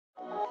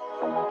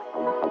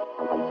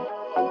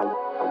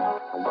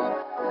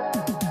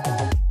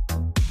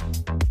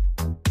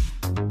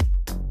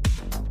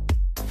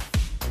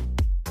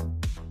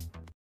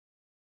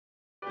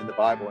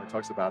Bible, and it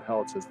talks about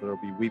hell. It says there'll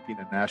be weeping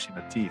and gnashing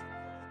of teeth.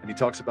 And he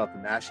talks about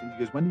the gnashing. He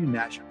goes, when do you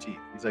gnash your teeth?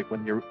 He's like,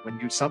 when you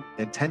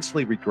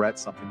intensely regret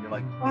something, you're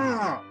like,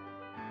 ah.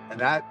 And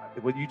that,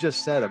 what you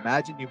just said,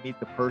 imagine you meet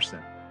the person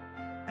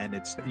and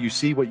you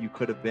see what you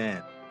could have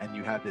been and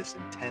you have this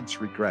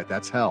intense regret.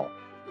 That's hell.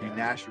 You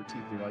gnash your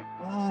teeth, you're like,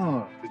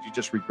 oh, because you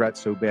just regret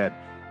so bad.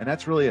 And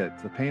that's really it.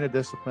 It's the pain of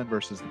discipline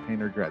versus the pain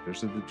of regret.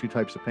 There's the two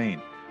types of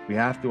pain. We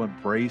have to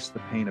embrace the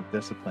pain of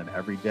discipline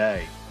every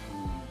day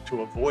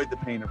to avoid the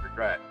pain of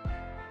regret.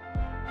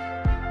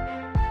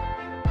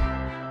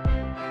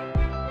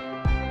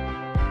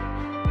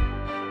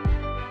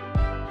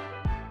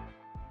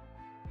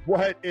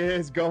 What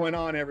is going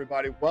on,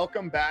 everybody?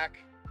 Welcome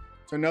back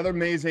to another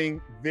amazing,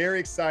 very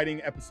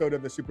exciting episode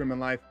of the Superhuman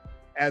Life.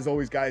 As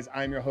always, guys,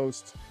 I'm your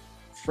host,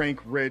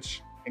 Frank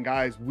Rich. And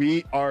guys,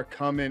 we are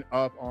coming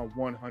up on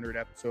 100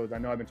 episodes. I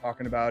know I've been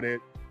talking about it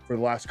for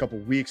the last couple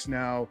of weeks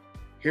now.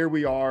 Here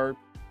we are,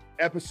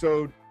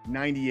 episode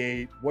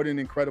 98. What an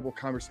incredible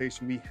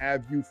conversation we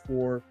have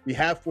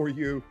for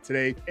you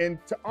today. And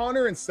to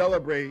honor and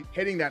celebrate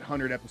hitting that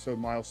 100 episode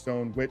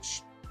milestone,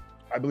 which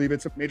I believe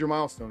it's a major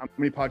milestone. How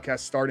many podcasts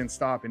start and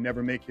stop and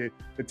never make it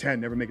to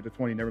 10, never make it to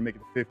 20, never make it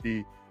to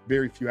 50.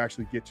 Very few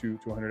actually get to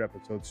 100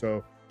 episodes.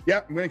 So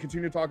yeah, I'm going to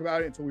continue to talk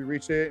about it until we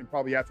reach it. And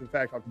probably after the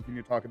fact, I'll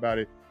continue to talk about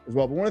it as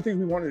well. But one of the things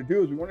we wanted to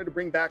do is we wanted to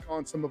bring back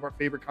on some of our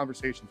favorite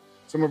conversations,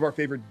 some of our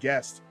favorite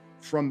guests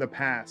from the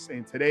past.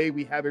 And today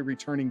we have a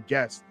returning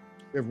guest.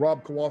 We have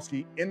Rob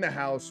Kowalski in the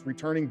house,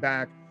 returning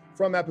back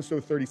from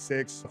episode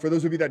 36. For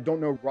those of you that don't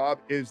know, Rob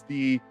is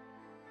the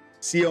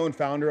CEO and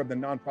founder of the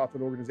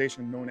nonprofit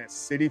organization known as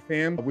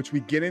CityFam, which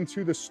we get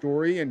into the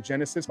story and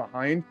genesis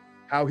behind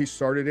how he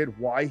started it,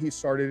 why he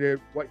started it,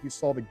 what he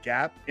saw the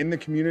gap in the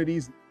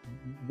communities,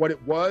 what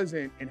it was,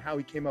 and how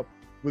he came up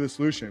with a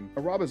solution.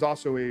 Rob is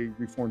also a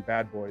reformed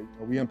bad boy.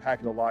 We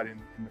unpacked it a lot in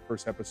the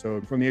first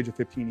episode. From the age of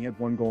 15, he had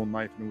one goal in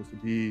life, and it was to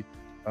be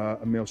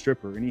a male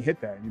stripper. And he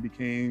hit that, and he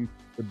became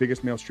the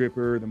biggest male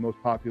stripper, the most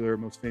popular,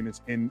 most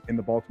famous in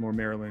the Baltimore,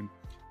 Maryland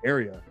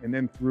area. And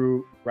then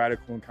through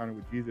radical encounter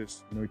with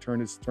Jesus, he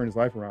turned his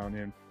life around.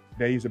 And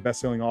today he's a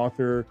best-selling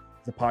author,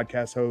 he's a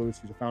podcast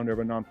host, he's a founder of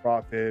a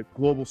nonprofit,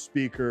 global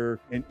speaker,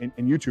 and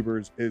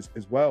YouTubers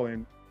as well.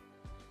 And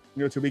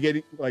so we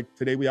get, like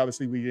today, we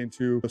get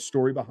into the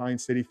story behind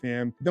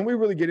CityFam. Then we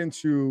really get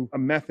into a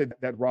method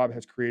that Rob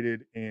has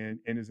created and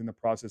is in the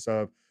process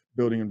of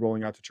building and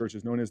rolling out to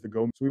churches, known as the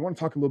Go. So we want to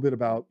talk a little bit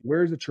about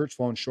where is the church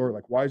falling short?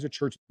 Like, why is the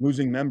church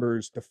losing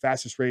members the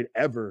fastest rate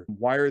ever?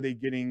 Why are they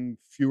getting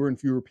fewer and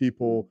fewer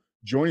people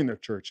joining their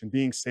church and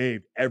being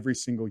saved every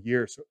single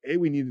year? So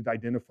we needed to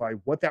identify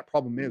what that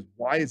problem is.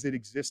 Why is it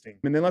existing?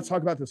 And then let's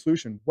talk about the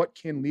solution. What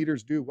can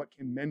leaders do? What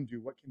can men do?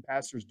 What can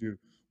pastors do?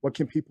 What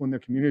can people in their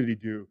community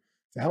do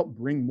to help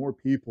bring more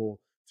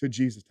people to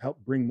Jesus, to help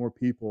bring more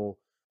people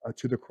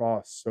to the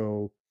cross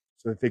so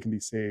that they can be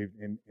saved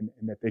and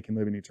that they can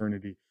live in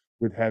eternity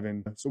with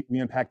heaven? So we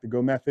unpack the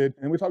Go method,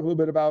 and we talk a little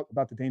bit about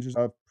the dangers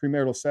of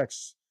premarital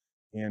sex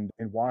and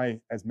why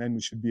as men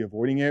we should be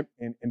avoiding it,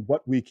 and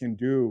what we can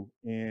do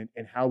and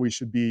how we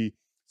should be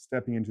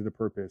stepping into the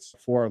purpose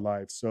for our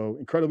lives. So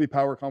incredibly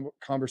powerful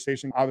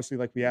conversation. Obviously,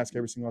 like we ask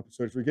every single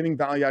episode, if you're getting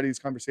value out of these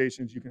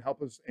conversations, you can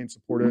help us and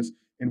support us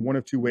in one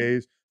of two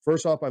ways.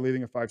 First off, by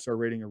leaving a 5-star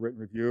rating or written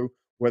review,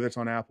 whether it's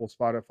on Apple,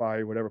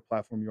 Spotify, whatever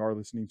platform you are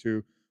listening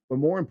to. But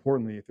more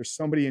importantly, if there's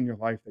somebody in your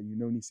life that you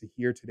know needs to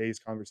hear today's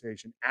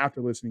conversation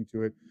after listening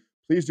to it,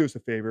 please do us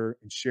a favor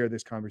and share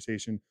this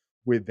conversation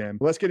with them.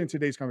 Let's get into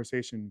today's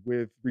conversation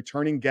with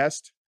returning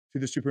guest to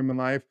the Superhuman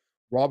Life,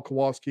 Rob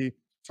Kowalski.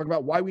 Talk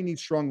about why we need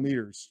strong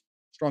leaders,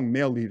 strong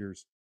male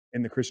leaders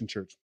in the Christian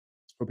church.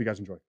 Hope you guys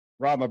enjoy.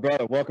 Rob, my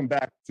brother, welcome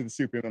back to the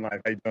Superhuman Life.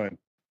 How you doing?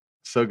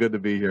 So good to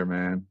be here,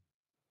 man.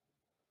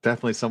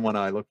 Definitely someone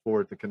I look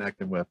forward to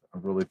connecting with. I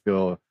really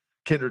feel a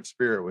kindred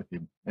spirit with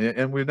you,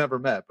 and we've never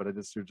met, but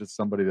you're just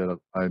somebody that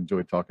I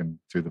enjoyed talking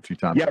to the few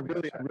times. Yeah,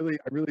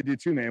 I really do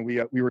too, man.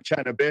 We were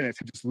chatting a bit, and it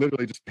just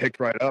literally picked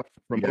right up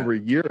from over a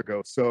year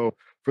ago. So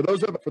for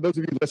those of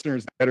you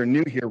listeners that are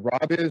new here,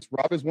 Rob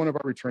is one of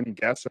our returning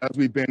guests. As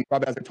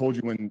I told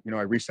you when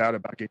I reached out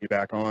about getting you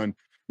back on.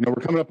 We're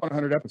coming up on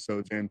 100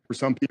 episodes, and for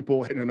some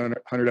people, hitting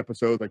 100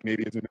 episodes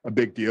maybe isn't a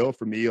big deal.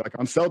 For me,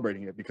 I'm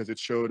celebrating it because it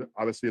showed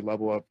obviously a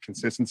level of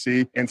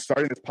consistency. And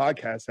starting this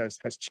podcast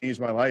has changed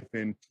my life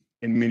in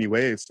many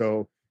ways.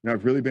 So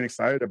I've really been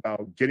excited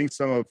about getting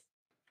some of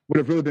what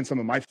have really been some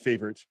of my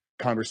favorite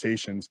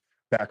conversations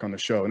back on the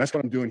show. And that's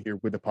what I'm doing here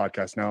with the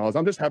podcast now. Is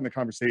I'm just having the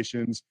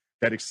conversations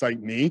that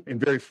excite me, and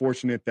very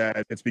fortunate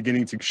that it's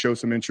beginning to show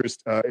some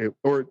interest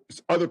or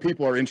other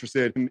people are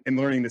interested in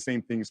learning the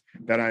same things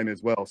that I am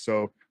as well.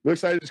 So we're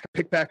excited to just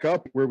pick back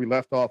up where we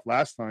left off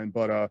last time.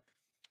 But,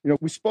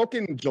 we spoke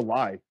in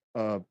July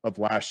of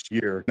last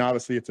year. And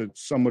obviously it's a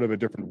somewhat of a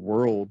different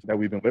world that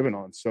we've been living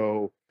on.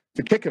 So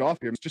to kick it off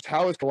here, just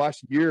how has the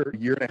last year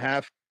and a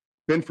half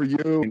been for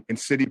you in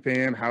City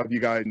Fam? How have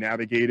you guys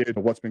navigated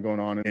what's been going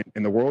on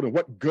in the world, and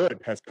what good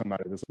has come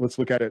out of this? Let's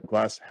look at it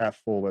glass half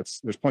full.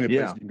 There's plenty of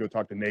places you can go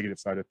talk the negative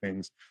side of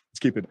things. Let's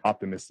keep it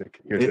optimistic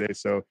here today.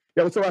 So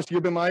yeah, what's the last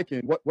year been like,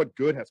 and what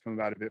good has come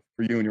out of it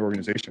for you and your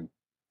organization?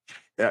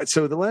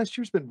 So the last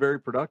year's been very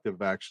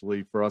productive,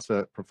 actually, for us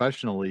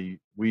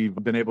professionally. We've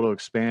been able to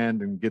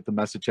expand and get the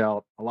message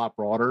out a lot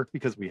broader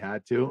because we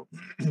had to.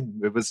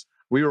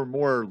 We were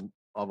more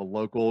of a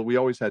local. We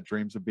always had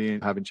dreams of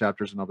having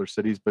chapters in other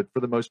cities, but for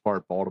the most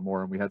part,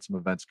 Baltimore, and we had some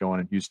events going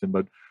in Houston,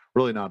 but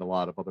really not a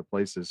lot of other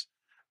places.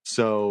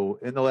 So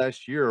in the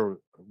last year,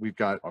 we've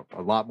got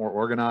a lot more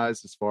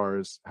organized as far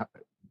as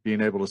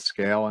being able to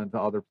scale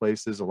into other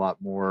places, a lot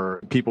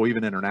more people,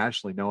 even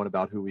internationally, knowing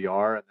about who we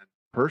are. And then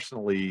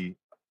personally,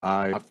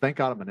 I thank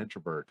God I'm an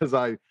introvert, because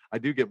I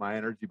do get my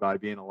energy by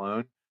being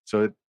alone.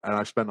 And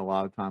I spend a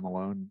lot of time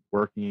alone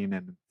working,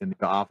 and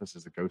the office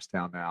is a ghost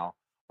town now.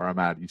 Where I'm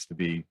at, used to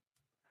be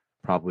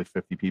probably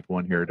 50 people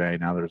in here a day.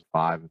 Now there's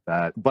 5 at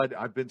that. But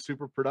I've been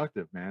super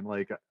productive, man.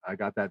 Like, I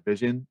got that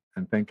vision,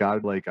 and thank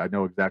God, like, I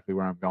know exactly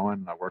where I'm going,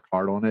 and I work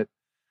hard on it.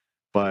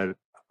 But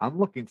I'm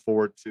looking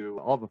forward to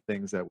all the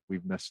things that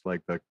we've missed,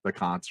 like the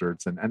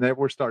concerts, and then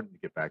we're starting to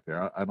get back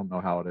there. I don't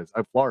know how it is.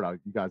 Florida,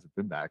 you guys have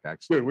been back,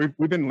 actually. Dude,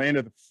 we've been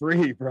landed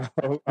free, bro.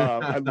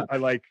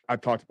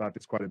 I've talked about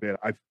this quite a bit.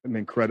 I'm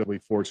incredibly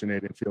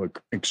fortunate and feel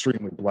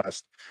extremely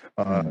blessed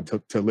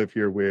to live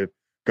here with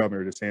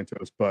Governor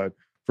DeSantis. But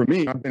for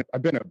me,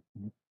 I've been a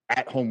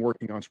at-home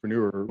working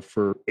entrepreneur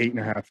for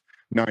 8.5,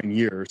 9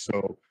 years.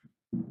 So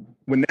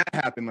when that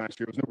happened last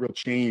year, it was no real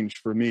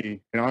change for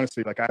me. And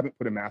honestly, like, I haven't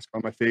put a mask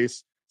on my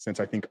face since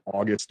I think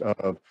August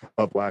of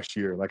last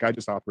year. Like, I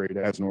just operated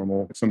as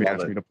normal. If somebody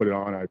asks me to put it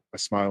on, I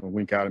smile and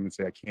wink at them and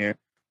say I can't.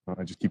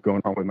 I just keep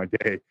going on with my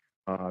day.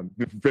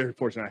 Very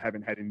fortunate I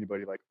haven't had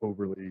anybody like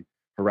overly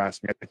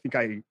harass me. I think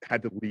I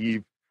had to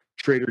leave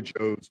Trader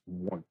Joe's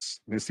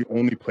once. And it's the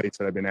only place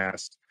that I've been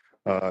asked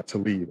to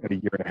leave in a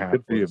year and a half.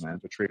 Good for you, man.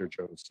 The Trader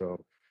Joe's. So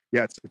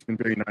yeah, it's been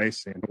very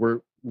nice. And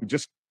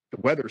the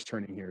weather's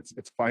turning here.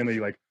 It's finally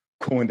like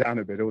cooling down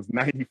a bit. It was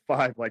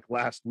 95 like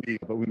last week,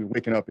 but we've been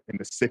waking up in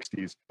the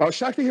 60s. I was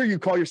shocked to hear you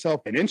call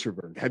yourself an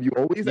introvert. Have you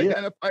always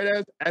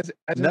identified as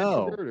an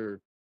introvert?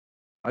 Or?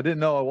 I didn't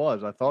know I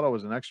was. I thought I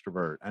was an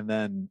extrovert, and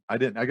then I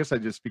didn't. I guess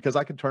because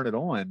I can turn it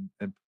on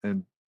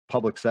in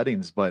public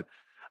settings, but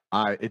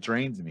it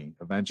drains me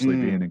eventually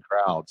being in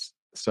crowds.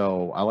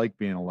 So I like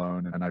being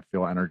alone, and I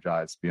feel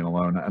energized being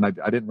alone. And I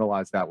didn't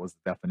realize that was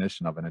the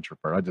definition of an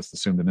introvert. I just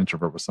assumed an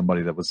introvert was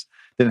somebody that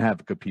didn't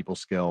have good people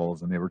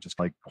skills, and they were just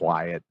like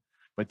quiet.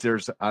 But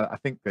I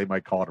think they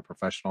might call it a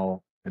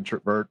professional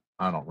introvert.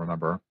 I don't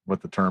remember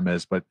what the term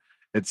is, but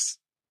it's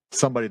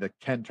somebody that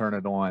can turn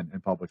it on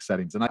in public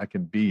settings. And I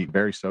can be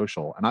very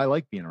social, and I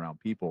like being around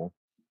people,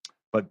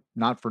 but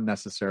not for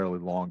necessarily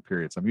long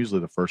periods. I'm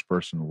usually the first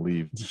person to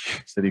leave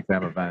City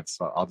Fam events.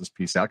 So I'll just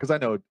peace out, because I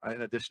know,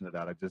 in addition to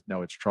that, I just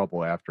know it's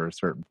trouble after a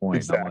certain point.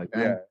 Exactly.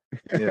 I'm like,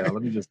 yeah,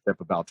 let me just dip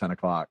about 10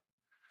 o'clock.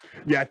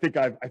 Yeah, I think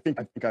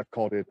I've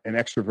called it an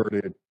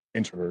extroverted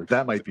introvert.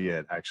 That might be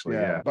it, actually.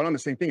 Yeah. But on the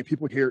same thing, if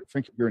people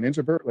think you're an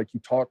introvert, like you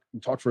talk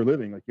for a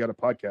living, like you got a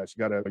podcast,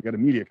 you got a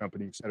media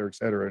company, et cetera, et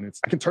cetera. And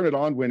I can turn it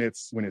on when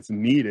it's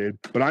needed.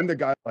 But I'm the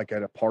guy, like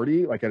at a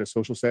party, like at a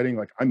social setting,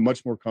 like I'm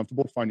much more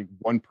comfortable finding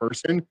one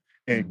person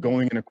and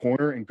going in a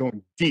corner and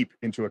going deep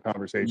into a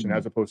conversation,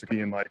 as opposed to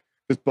being like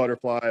this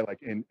butterfly,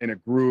 like in a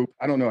group.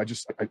 I don't know.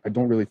 I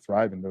don't really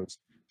thrive in those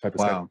type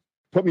of settings.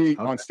 Put me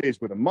on stage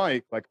with a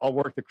mic, like I'll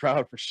work the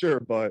crowd for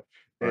sure, but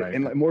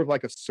in more of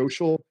like a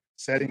social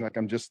setting, like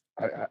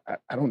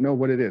I don't know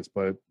what it is,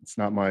 but it's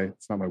not my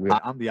wheel.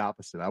 I'm the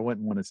opposite. I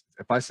wouldn't want to.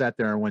 If I sat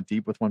there and went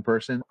deep with one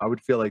person, I would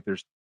feel like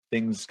there's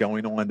things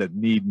going on that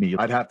need me.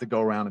 I'd have to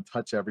go around and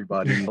touch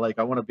everybody. Like,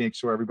 I want to make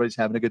sure everybody's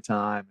having a good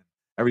time, and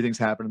everything's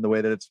happening the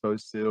way that it's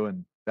supposed to.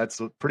 And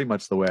that's pretty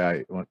much the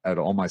way at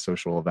all my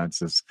social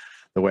events is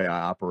the way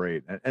I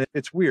operate. And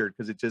it's weird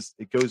because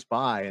it goes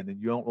by, and then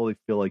you don't really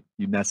feel like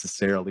you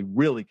necessarily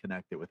really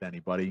connect it with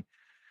anybody.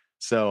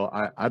 So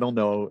I don't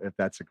know if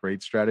that's a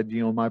great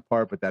strategy on my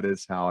part, but that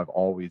is how I've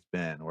always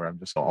been, where I'm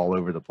just all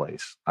over the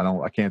place.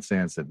 I can't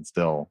stand sitting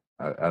still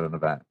at an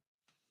event.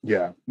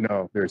 Yeah,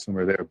 no, very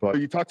similar there. But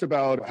you talked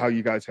about how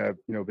you guys have,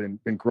 been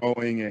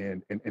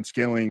growing and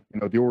scaling,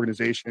 the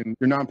organization,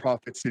 your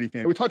nonprofit City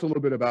Fam. We talked a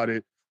little bit about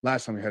it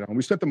last time we had on.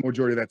 We spent the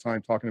majority of that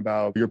time talking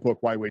about your book,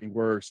 Why Waiting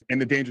Works,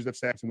 and the dangers of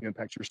sex, and we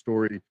unpacked your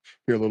story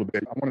here a little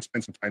bit. I want to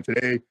spend some time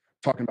today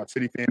talking about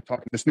City Fam,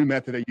 talking this new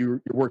method that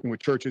you're working with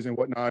churches and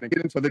whatnot, and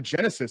get into the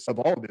genesis of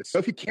all of this. So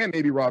if you can,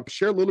 maybe Rob,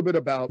 share a little bit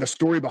about the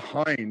story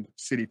behind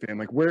City Fam,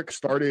 like where it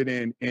started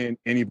and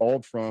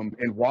evolved from,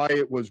 and why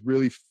it was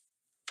really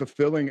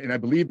fulfilling. And I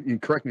believe,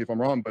 and correct me if I'm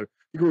wrong, but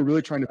you were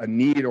really trying to a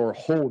need or a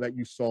hole that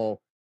you saw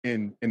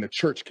in the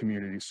church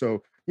community.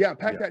 So yeah,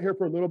 pack that here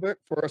for a little bit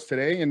for us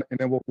today, and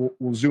then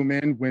we'll zoom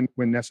in when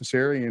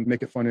necessary and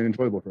make it fun and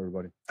enjoyable for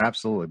everybody.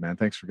 Absolutely, man.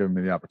 Thanks for giving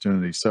me the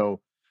opportunity.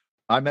 So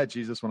I met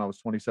Jesus when I was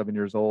 27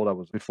 years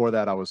old. Before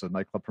that, I was a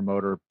nightclub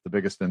promoter, the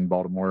biggest in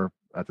Baltimore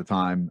at the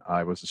time.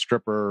 I was a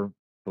stripper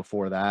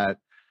before that.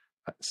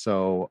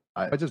 So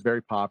I was just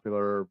very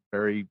popular,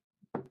 very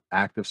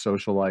active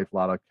social life, a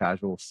lot of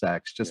casual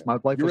sex. Just my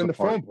life You're was in a the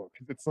party. phone book.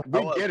 It's like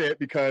we get it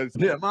because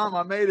Yeah, mom,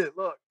 I made it.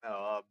 Look,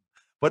 no,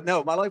 but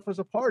no, my life was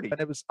a party, and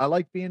it was. I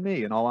liked being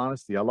me. In all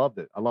honesty, I loved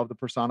it. I loved the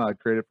persona I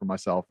created for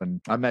myself, and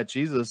I met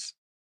Jesus.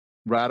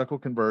 Radical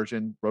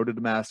conversion, road to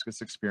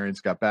Damascus experience,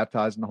 got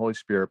baptized in the Holy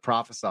Spirit,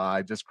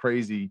 prophesied, just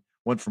crazy.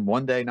 Went from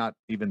one day not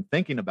even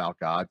thinking about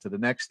God to the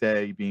next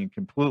day being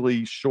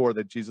completely sure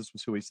that Jesus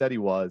was who he said he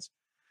was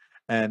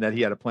and that he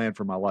had a plan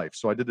for my life.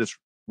 So I did this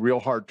real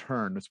hard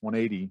turn, this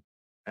 180,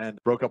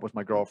 and broke up with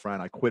my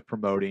girlfriend. I quit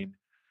promoting.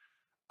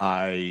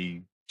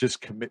 I just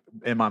commit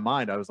in my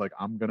mind. I was like,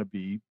 I'm going to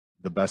be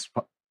the best.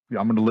 I'm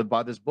going to live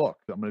by this book.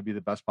 I'm going to be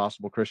the best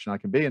possible Christian I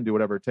can be and do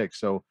whatever it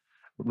takes. So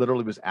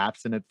literally was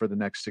abstinent for the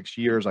next 6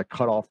 years. I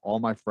cut off all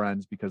my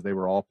friends because they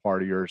were all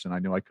partiers and I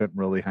knew I couldn't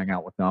really hang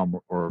out with them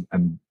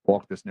and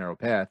walk this narrow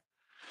path.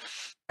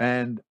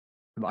 And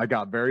I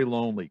got very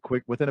lonely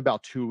quick. Within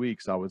about 2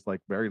 weeks, I was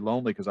like very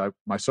lonely because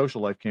my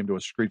social life came to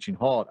a screeching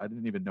halt. I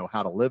didn't even know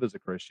how to live as a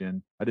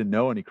Christian. I didn't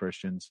know any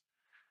Christians.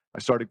 I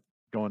started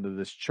going to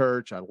this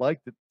church. I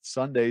liked the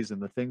Sundays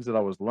and the things that I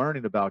was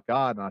learning about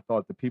God. And I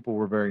thought the people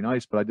were very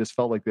nice, but I just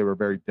felt like they were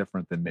very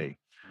different than me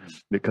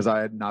because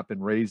I had not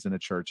been raised in a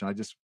church and I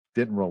just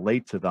didn't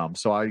relate to them.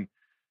 So I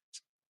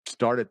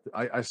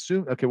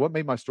assumed, okay, what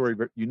made my story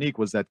unique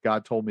was that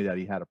God told me that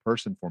he had a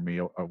person for me,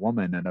 a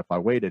woman. And if I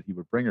waited, he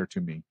would bring her to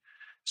me.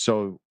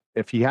 So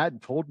if he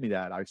hadn't told me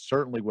that, I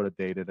certainly would have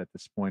dated at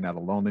this point out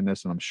of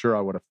loneliness. And I'm sure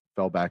I would have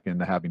fell back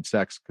into having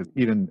sex because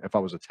even if I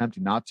was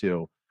attempting not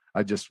to,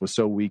 I just was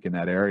so weak in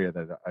that area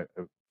that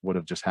it would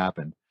have just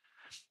happened.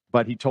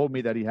 But he told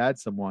me that he had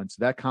someone. So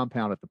that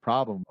compounded the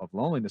problem of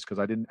loneliness because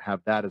I didn't have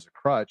that as a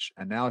crutch.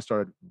 And now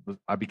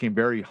I became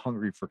very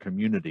hungry for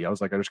community. I was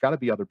like, there's got to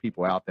be other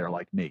people out there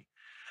like me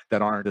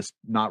that aren't just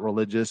not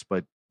religious,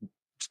 but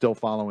still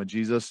following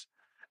Jesus.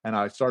 And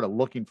I started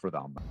looking for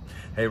them.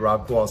 Hey,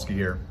 Rob Kowalski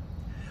here.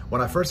 When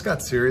I first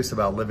got serious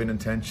about living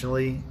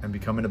intentionally and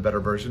becoming a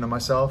better version of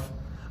myself,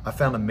 I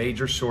found a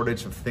major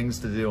shortage of things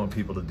to do and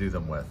people to do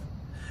them with.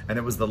 And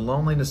it was the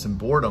loneliness and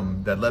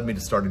boredom that led me to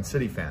starting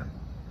CityFam.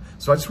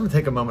 So I just want to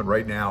take a moment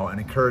right now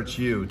and encourage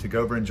you to go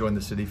over and join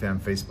the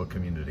CityFam Facebook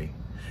community.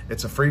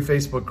 It's a free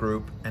Facebook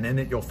group, and in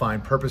it you'll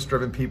find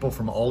purpose-driven people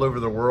from all over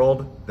the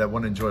world that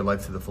want to enjoy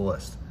life to the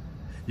fullest.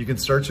 You can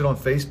search it on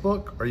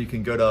Facebook, or you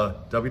can go to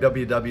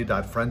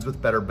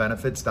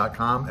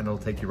www.friendswithbetterbenefits.com and it'll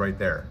take you right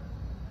there.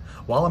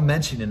 While I'm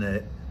mentioning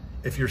it,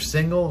 if you're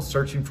single,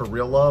 searching for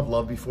real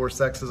love before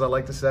sex, as I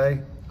like to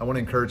say, I want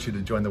to encourage you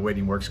to join the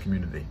Waiting Works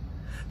community.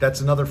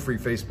 That's another free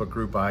Facebook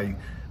group I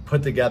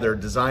put together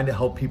designed to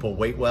help people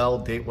wait well,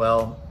 date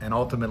well, and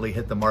ultimately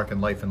hit the mark in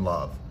life and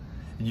love.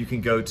 And you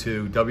can go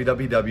to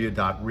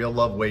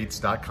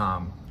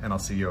www.reallovewaits.com and I'll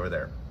see you over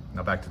there.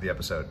 Now back to the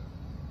episode.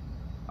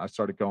 I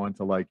started going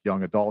to like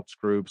young adults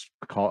groups,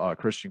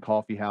 Christian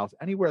coffee house,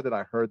 anywhere that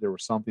I heard there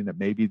was something that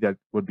maybe that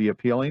would be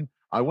appealing,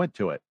 I went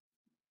to it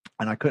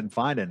and I couldn't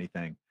find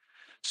anything.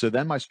 So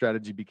then my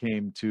strategy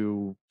became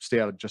to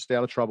stay out of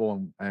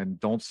trouble and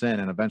don't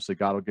sin. And eventually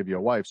God will give you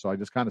a wife. So I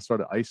just kind of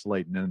started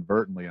isolating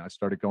inadvertently. And I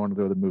started going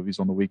to the movies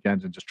on the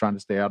weekends and just trying to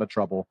stay out of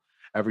trouble.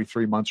 Every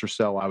 3 months or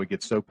so, I would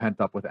get so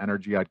pent up with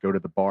energy. I'd go to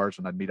the bars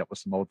and I'd meet up with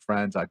some old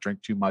friends. I'd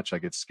drink too much.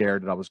 I'd get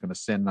scared that I was going to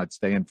sin. And I'd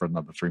stay in for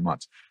another 3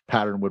 months.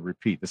 Pattern would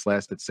repeat. This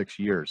lasted 6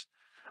 years.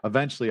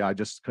 Eventually, I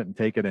just couldn't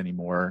take it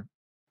anymore.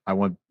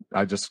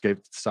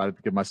 Decided to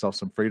give myself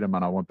some freedom,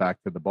 and I went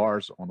back to the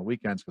bars on the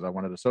weekends because I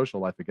wanted a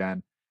social life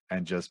again,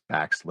 and just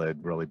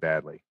backslid really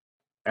badly.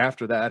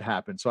 After that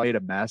happened, so I made a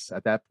mess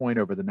at that point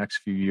over the next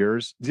few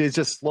years. It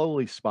just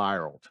slowly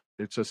spiraled.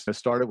 It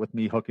started with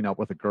me hooking up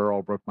with a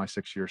girl, broke my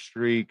 6-year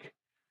streak,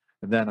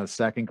 and then a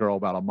second girl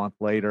about a month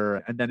later,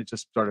 and then it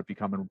just started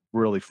becoming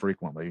really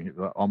frequently,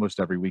 almost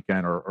every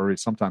weekend, or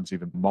sometimes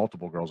even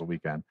multiple girls a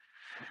weekend.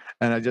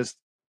 And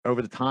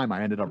over the time,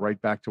 I ended up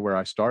right back to where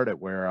I started,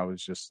 where I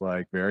was just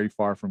like very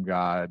far from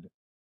God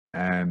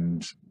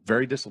and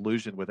very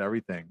disillusioned with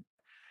everything.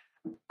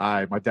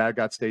 My dad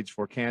got stage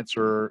 4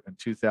 cancer in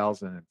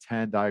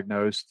 2010,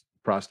 diagnosed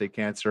prostate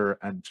cancer.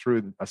 And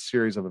through a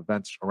series of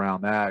events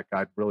around that,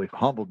 God really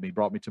humbled me,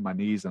 brought me to my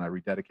knees, and I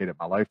rededicated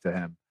my life to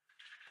him.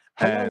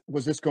 How long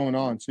was this going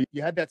on? So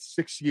you had that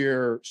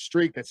 6-year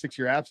streak, that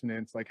 6-year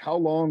abstinence. Like, how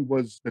long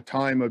was the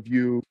time of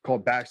you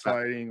called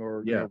backsliding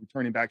or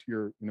returning back to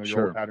your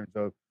your old patterns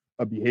of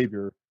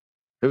behavior?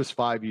 It was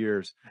 5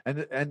 years,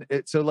 and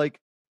so like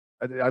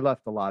I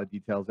left a lot of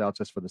details out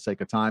just for the sake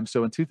of time.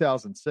 So in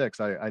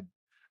 2006, I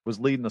was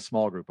leading a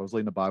small group. I was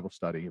leading a Bible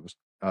study. It was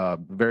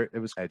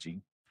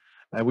edgy.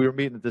 And we were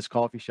meeting at this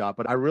coffee shop,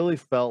 but I really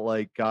felt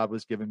like God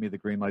was giving me the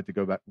green light to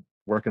go back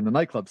work in the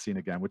nightclub scene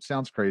again, which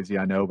sounds crazy,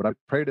 I know, but I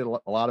prayed a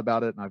lot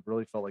about it, and I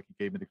really felt like he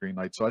gave me the green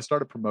light. So I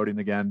started promoting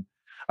again.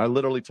 I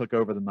literally took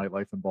over the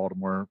nightlife in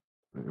Baltimore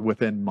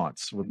within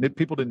months.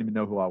 People didn't even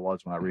know who I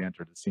was when I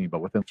re-entered the scene, but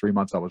within 3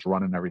 months, I was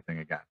running everything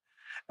again.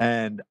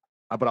 And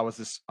but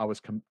I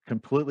was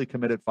completely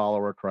committed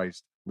follower of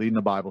Christ, leading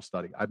the Bible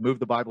study. I moved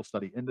the Bible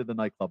study into the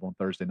nightclub on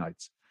Thursday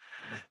nights.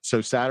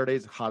 So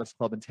Saturday's the hottest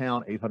club in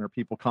town, 800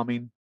 people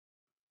coming.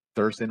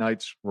 Thursday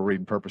nights, we're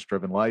reading Purpose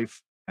Driven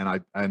Life,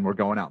 and we're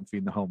going out and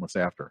feeding the homeless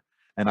after.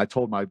 And I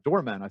told my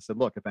doorman, I said,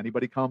 look, if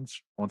anybody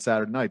comes on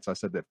Saturday nights, I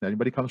said, if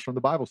anybody comes from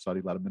the Bible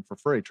study, let them in for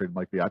free, treat them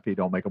like VIP,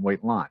 don't make them wait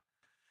in line.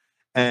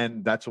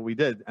 And that's what we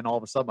did. And all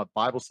of a sudden, my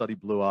Bible study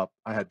blew up.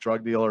 I had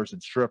drug dealers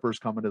and strippers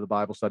coming to the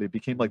Bible study. It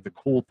became like the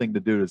cool thing to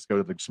do is go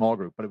to the small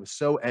group, but it was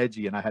so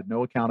edgy and I had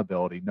no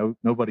accountability,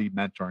 nobody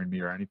mentoring me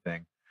or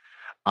anything.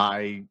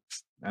 I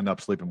ended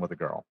up sleeping with a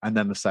girl, and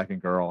then the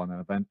second girl,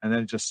 and then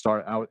it just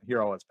started out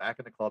here. I was back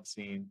in the club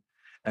scene.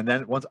 And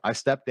then once I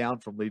stepped down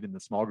from leading the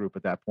small group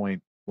at that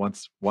point,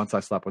 once I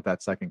slept with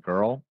that second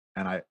girl,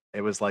 and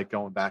it was like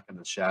going back in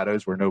the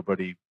shadows where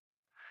nobody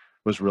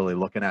was really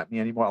looking at me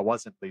anymore. I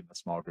wasn't leading the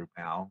small group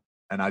now.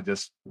 And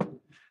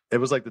it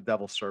was like the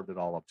devil served it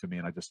all up to me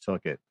and I just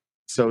took it.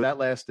 So that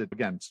lasted,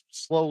 again,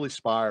 slowly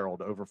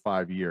spiraled over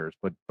 5 years.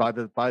 But by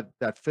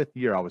that fifth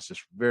year, I was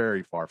just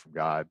very far from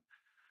God.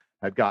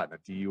 I'd gotten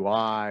a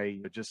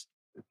DUI, just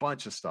a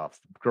bunch of stuff,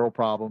 girl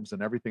problems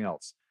and everything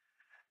else.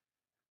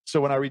 So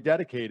when I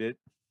rededicated,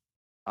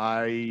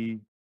 I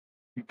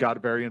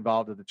got very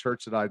involved in the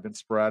church that I'd been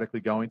sporadically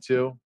going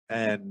to.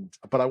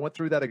 But I went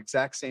through that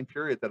exact same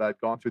period that I'd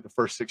gone through the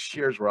first 6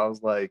 years where I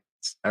was like,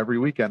 every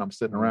weekend I'm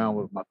sitting around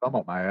with my thumb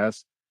up my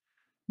ass,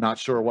 not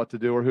sure what to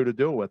do or who to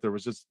do it with. There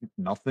was just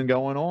nothing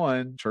going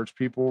on. Church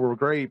people were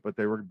great, but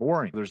they were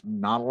boring. There's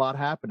not a lot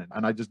happening.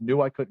 And I just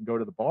knew I couldn't go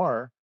to the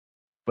bar,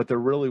 but there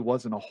really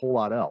wasn't a whole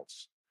lot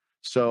else.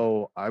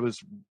 So I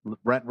was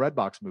renting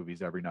Redbox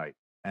movies every night.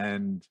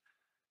 And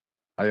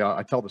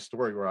I tell the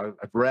story where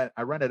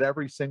I rented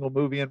every single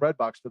movie in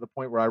Redbox to the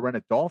point where I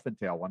rented Dolphin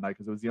Tale one night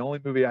because it was the only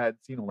movie I had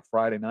seen on a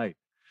Friday night.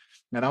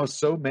 And I was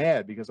so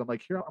mad because I'm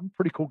like, here, I'm a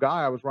pretty cool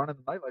guy. I was running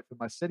the nightlife in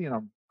my city,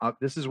 and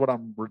this is what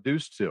I'm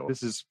reduced to.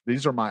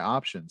 These are my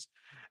options.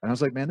 And I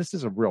was like, man, this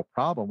is a real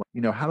problem.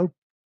 How do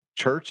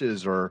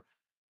churches or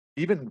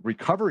even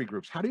recovery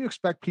groups, how do you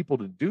expect people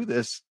to do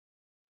this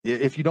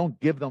if you don't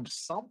give them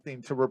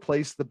something to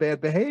replace the bad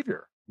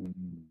behavior?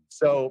 Mm-hmm.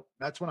 So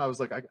that's when I was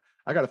like,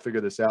 I got to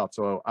figure this out.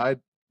 So I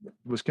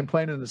was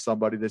complaining to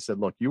somebody. They said,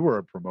 look, you were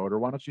a promoter.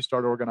 Why don't you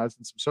start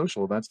organizing some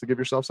social events to give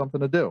yourself something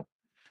to do?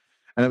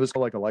 And it was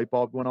like a light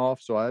bulb went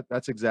off. So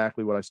that's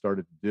exactly what I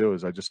started to do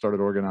is I just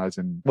started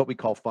organizing what we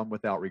call Fun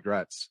Without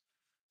Regrets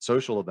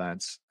social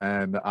events.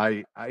 And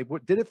I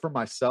did it for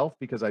myself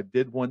because I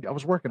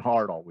was working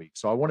hard all week.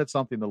 So I wanted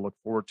something to look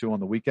forward to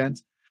on the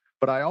weekends.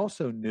 But I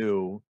also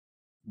knew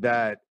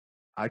that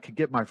I could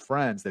get my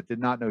friends that did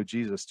not know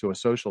Jesus to a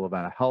social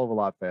event a hell of a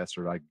lot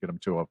faster than I could get them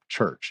to a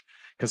church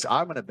because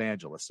I'm an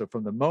evangelist. So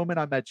from the moment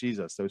I met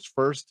Jesus, those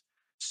first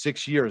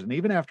 6 years, and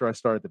even after I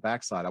started the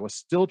backside, I was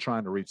still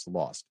trying to reach the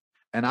lost.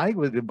 And I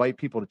would invite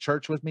people to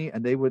church with me,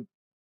 and they would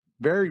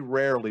very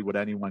rarely would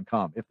anyone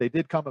come. If they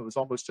did come, it was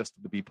almost just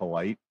to be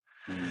polite.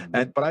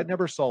 Mm-hmm. But I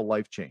never saw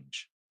life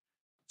change.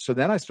 So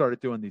then I started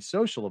doing these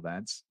social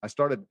events. I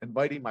started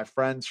inviting my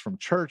friends from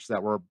church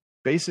that were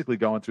basically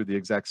going through the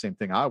exact same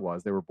thing I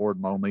was. They were bored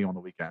and lonely on the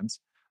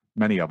weekends,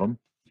 many of them.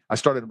 I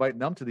started inviting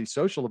them to these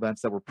social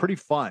events that were pretty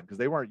fun because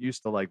they weren't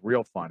used to like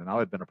real fun. And I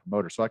had been a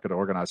promoter, so I could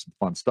organize some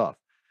fun stuff.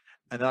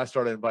 And then I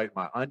started inviting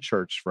my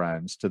unchurched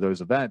friends to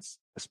those events,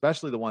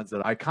 especially the ones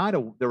that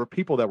there were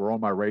people that were on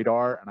my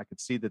radar and I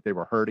could see that they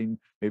were hurting.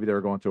 Maybe they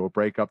were going through a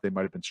breakup. They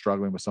might've been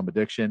struggling with some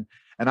addiction.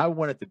 And I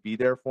wanted to be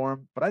there for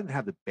them, but I didn't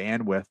have the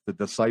bandwidth to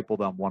disciple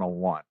them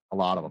one-on-one, a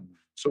lot of them.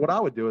 So what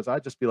I would do is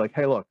I'd just be like,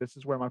 hey, look, this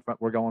is where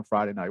we're going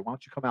Friday night. Why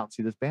don't you come out and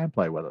see this band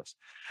play with us?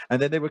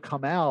 And then they would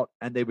come out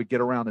and they would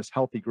get around this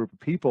healthy group of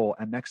people.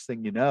 And next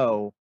thing you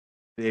know,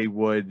 they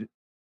would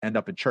end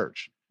up in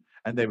church.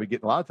 And they would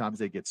a lot of times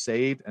they get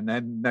saved. And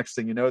then next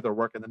thing you know, they're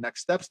working the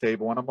Next Steps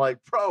table. And I'm like,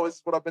 bro, this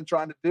is what I've been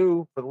trying to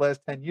do for the last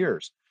 10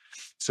 years.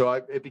 So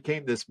it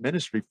became this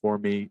ministry for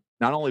me.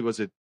 Not only was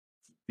it,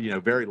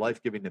 very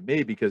life-giving to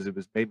me because it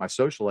made my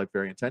social life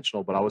very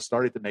intentional, but I was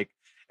starting to make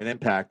an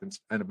impact.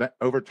 And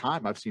over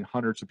time, I've seen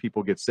hundreds of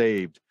people get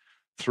saved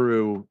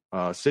through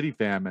City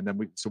Fam. And then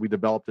we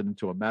developed it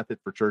into a method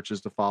for churches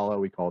to follow.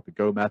 We call it the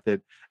Go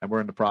Method. And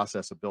we're in the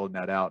process of building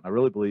that out. And I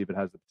really believe it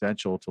has the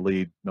potential to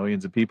lead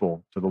millions of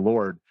people to the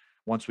Lord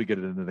once we get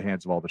it into the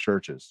hands of all the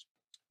churches.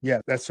 Yeah,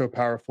 that's so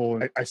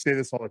powerful. And I say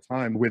this all the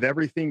time with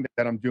everything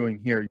that I'm doing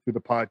here through the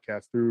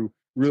podcast, through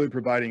really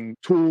providing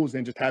tools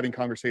and just having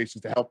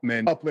conversations to help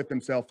men uplift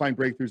themselves, find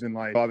breakthroughs in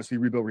life. Obviously,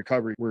 Rebuild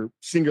Recovery, we're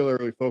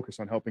singularly focused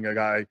on helping a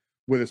guy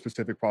with a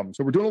specific problem.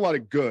 So we're doing a lot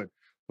of good.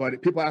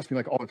 But people ask me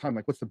like all the time,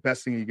 like, what's the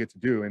best thing you get to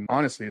do? And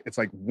honestly, it's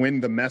like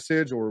when the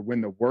message or when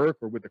the work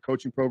or with the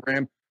coaching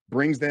program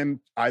brings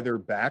them either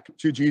back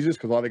to Jesus,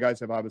 because a lot of the guys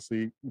have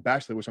obviously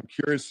backslid, which I'm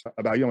curious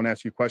about. I want to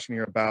ask you a question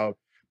here about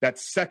that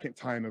second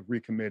time of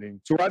recommitting.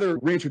 So either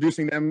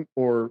reintroducing them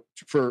or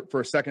for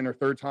a second or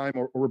third time,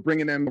 or we're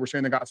bringing them, we're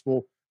sharing the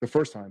gospel the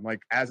first time. Like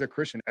as a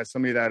Christian, as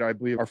somebody that I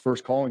believe our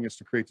first calling is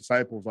to create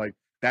disciples, like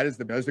that is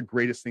the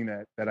greatest thing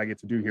that I get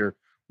to do here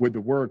with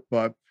the work.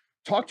 But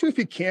Talk to, if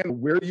you can,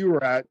 where you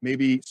were at,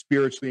 maybe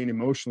spiritually and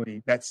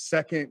emotionally, that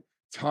second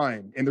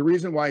time. And the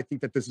reason why I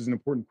think that this is an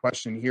important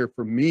question here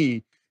for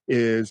me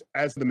is,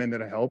 as the men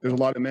that I help, there's a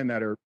lot of men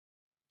that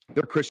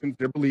they're Christians,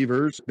 they're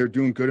believers, they're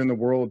doing good in the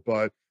world,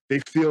 but they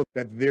feel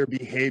that their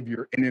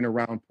behavior in and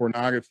around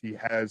pornography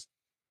has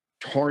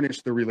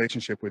tarnished the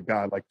relationship with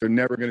God. Like they're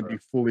never going to be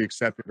fully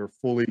accepted or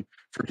fully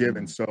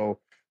forgiven. So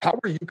how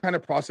are you kind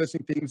of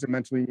processing things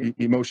mentally,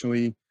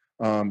 emotionally,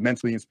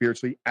 mentally and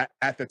spiritually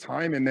at the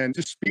time? And then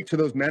just speak to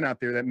those men out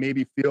there that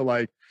maybe feel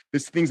like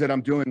these things that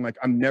I'm doing, like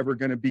I'm never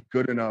going to be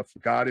good enough.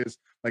 God is,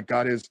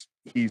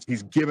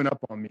 he's given up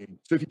on me.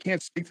 So if you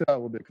can't speak to that a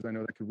little bit, because I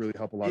know that could really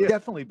help a lot. Yeah,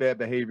 definitely bad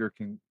behavior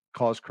can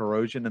cause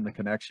corrosion in the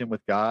connection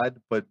with God.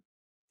 But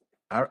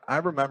I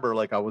remember,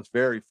 like, I was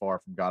very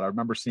far from God. I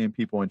remember seeing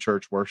people in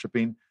church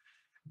worshiping,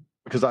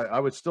 because I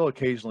would still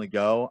occasionally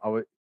go. I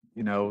would,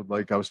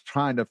 like I was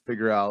trying to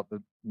figure out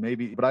that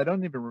maybe, but I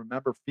don't even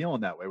remember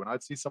feeling that way. When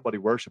I'd see somebody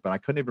worship, and I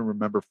couldn't even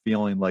remember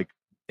feeling like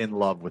in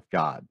love with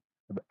God.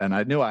 And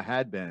I knew I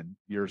had been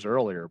years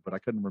earlier, but I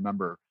couldn't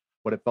remember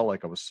what it felt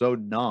like. I was so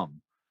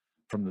numb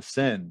from the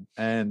sin.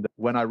 And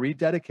when I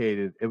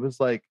rededicated, it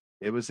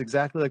was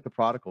exactly like the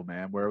prodigal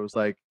man, where it was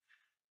like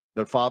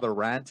the father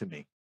ran to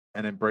me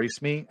and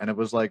embraced me, and it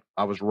was like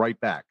I was right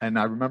back. And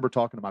I remember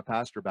talking to my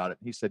pastor about it,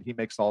 and he said he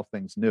makes all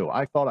things new.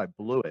 I thought I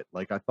blew it.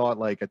 Like I thought,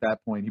 like at that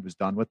point he was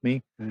done with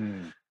me.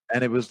 And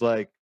it was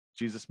like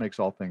Jesus makes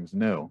all things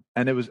new.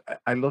 And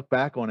I look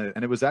back on it,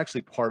 and it was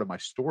actually part of my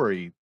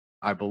story,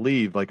 I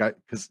believe.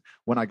 Because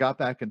when I got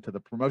back into the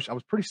promotion, I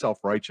was pretty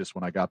self-righteous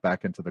when I got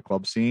back into the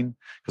club scene,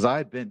 because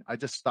I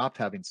just stopped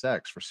having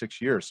sex for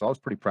 6 years. So I was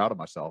pretty proud of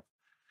myself.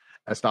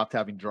 I stopped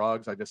having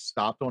drugs. I just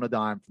stopped on a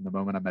dime from the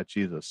moment I met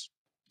Jesus.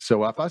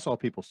 So if I saw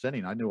people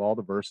sinning, I knew all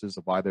the verses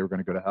of why they were going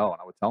to go to hell,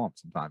 and I would tell them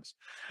sometimes.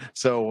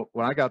 So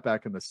when I got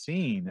back in the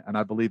scene, and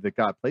I believe that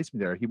God placed me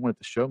there, he wanted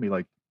to show me,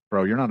 like,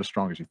 bro, you're not as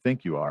strong as you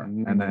think you are.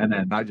 And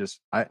then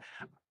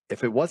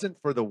if it wasn't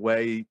for the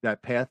way,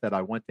 that path that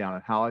I went down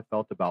and how I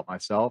felt about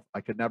myself,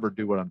 I could never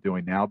do what I'm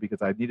doing now,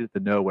 because I needed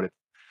to know what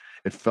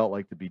it felt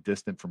like to be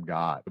distant from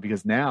God.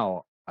 Because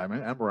now I'm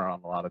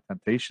around a lot of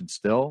temptation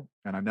still,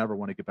 and I never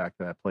want to get back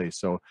to that place.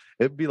 So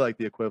it'd be like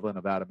the equivalent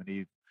of Adam and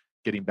Eve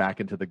getting back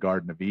into the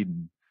Garden of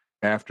Eden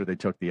after they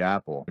took the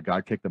apple.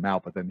 God kicked them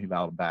out, but then he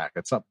allowed them back.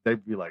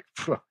 They'd be like,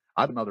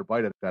 I'd another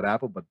bite at that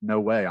apple, but no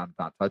way, I'm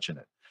not touching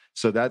it.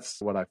 So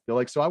that's what I feel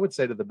like. So I would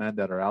say to the men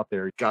that are out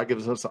there, God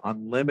gives us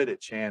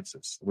unlimited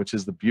chances, which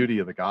is the beauty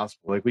of the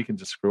gospel. Like we can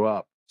just screw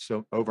up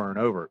so over and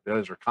over.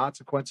 Those are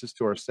consequences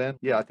to our sin.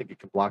 Yeah, I think it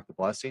can block the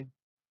blessing.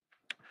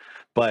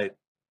 But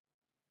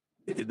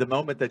the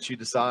moment that you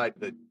decide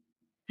that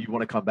you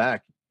want to come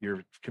back,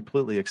 you're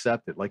completely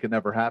accepted, like it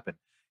never happened.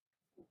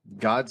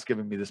 God's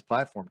given me this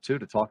platform too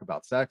to talk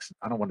about sex.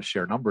 I don't want to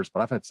share numbers, but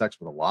I've had sex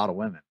with a lot of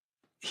women.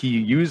 He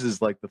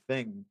uses like the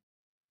thing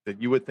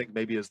that you would think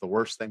maybe is the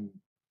worst thing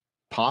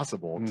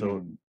possible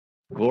to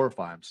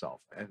glorify himself.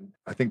 And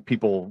I think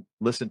people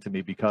listen to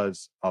me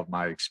because of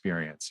my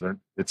experience.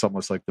 It's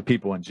almost like the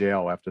people in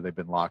jail after they've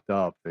been locked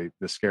up, they're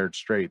scared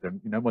straight.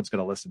 No one's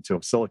going to listen to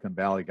a Silicon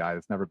Valley guy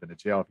that's never been to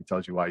jail if he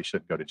tells you why you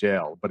shouldn't go to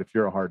jail. But if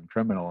you're a hardened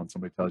criminal and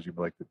somebody tells you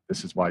like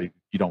this is why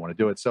you don't want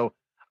to do it. So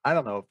I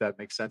don't know if that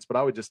makes sense, but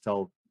I would just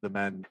tell the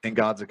men, in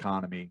God's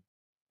economy,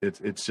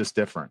 it's just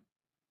different.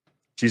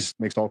 Jesus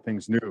makes all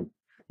things new.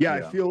 Yeah,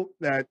 I feel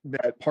that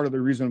part of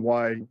the reason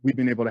why we've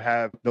been able to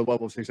have the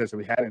level of success that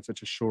we had in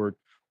such a short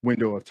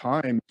window of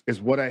time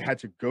is what I had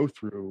to go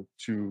through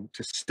to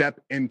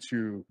step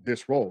into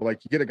this role.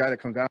 Like you get a guy that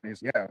comes out and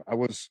he's, I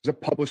was a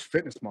published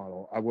fitness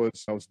model. I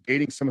was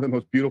dating some of the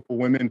most beautiful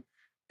women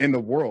in the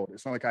world.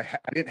 It's not like I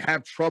didn't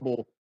have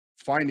trouble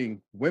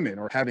finding women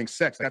or having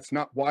sex. That's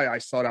not why I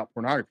sought out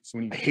pornography. So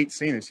when I hate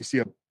saying this, you see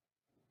a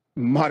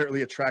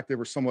moderately attractive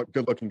or somewhat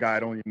good looking guy. I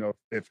don't even know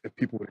if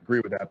people would agree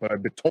with that, but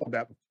I've been told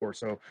that before.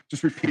 So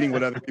just repeating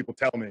what other people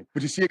tell me.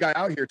 But you see a guy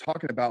out here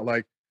talking about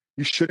like,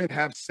 you shouldn't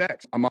have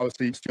sex. I'm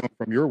obviously stealing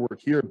from your work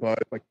here, but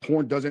like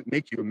porn doesn't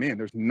make you a man.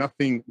 There's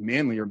nothing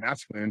manly or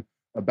masculine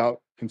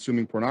about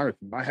consuming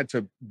pornography. I had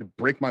to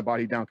break my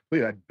body down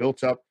completely. I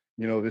built up,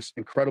 this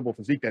incredible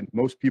physique that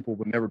most people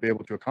would never be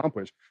able to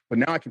accomplish. But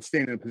now I can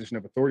stand in a position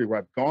of authority where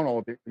I've gone all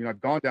of it,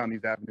 I've gone down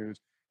these avenues,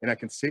 and I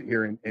can sit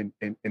here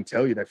and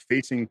tell you that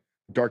facing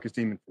the darkest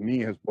demon for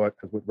me has what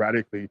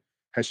radically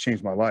has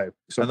changed my life.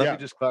 So let me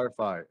just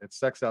clarify. It's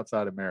sex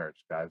outside of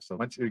marriage, guys. So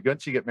once you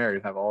get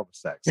married, have all the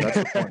sex. That's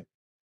the point.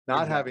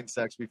 Not having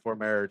sex before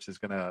marriage is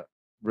going to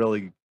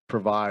really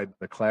provide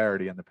the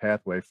clarity and the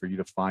pathway for you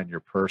to find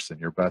your person,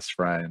 your best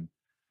friend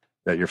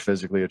that you're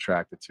physically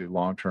attracted to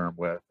long-term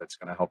with, that's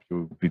going to help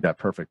you be that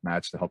perfect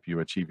match to help you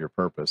achieve your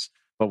purpose.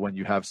 But when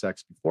you have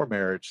sex before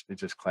marriage, it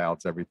just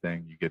clouds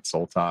everything. You get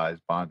soul ties,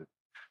 bonded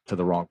to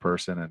the wrong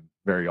person, and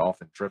very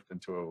often drift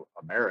into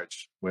a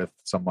marriage with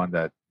someone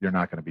that you're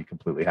not going to be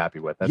completely happy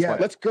with. That's why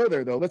let's go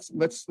there though. Let's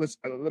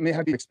let me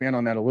have you expand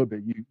on that a little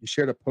bit. You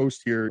shared a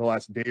post here the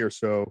last day or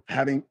so.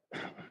 I'm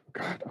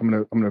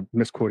gonna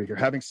misquote it here.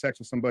 Having sex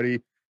with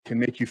somebody can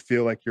make you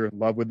feel like you're in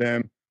love with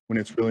them, when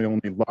it's really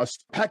only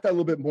lust. Pack that a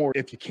little bit more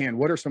if you can.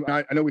 What are some,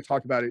 I know we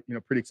talked about it,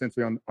 pretty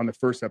extensively on the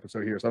first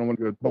episode here, so I don't want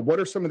to go, but what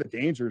are some of the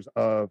dangers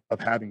of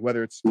having,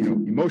 whether it's,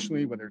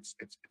 emotionally, whether it's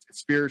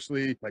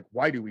spiritually, like,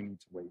 why do we need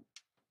to wait?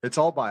 It's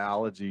all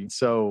biology.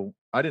 So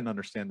I didn't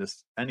understand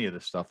any of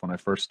this stuff when I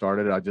first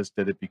started. I just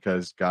did it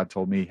because God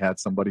told me he had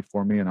somebody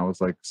for me. And I was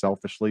like,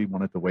 selfishly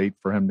wanted to wait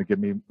for him to give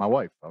me my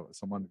wife,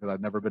 someone that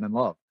I'd never been in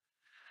love.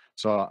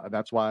 So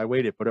that's why I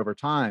waited. But over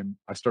time,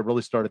 I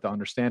really started to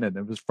understand it. And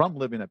it was from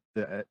living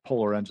at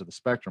polar ends of the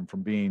spectrum,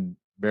 from being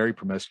very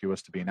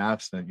promiscuous to being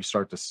abstinent. You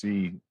start to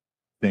see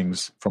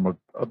things from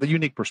a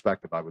unique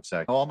perspective, I would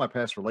say. All my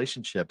past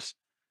relationships,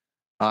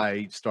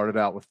 I started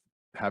out with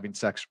having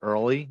sex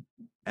early,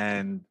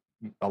 and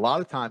a lot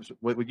of times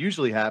what would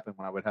usually happen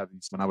when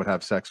I would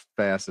have sex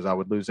fast is I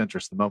would lose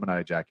interest the moment I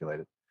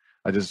ejaculated.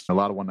 A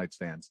lot of one night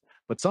stands.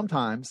 But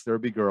sometimes there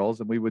would be girls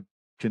and we would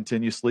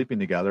continue sleeping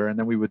together, and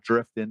then we would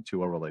drift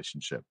into a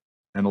relationship.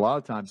 And a lot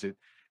of times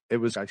it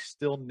was, I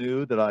still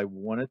knew that I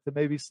wanted to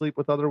maybe sleep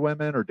with other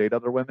women or date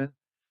other women,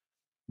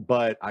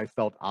 but I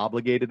felt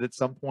obligated at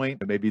some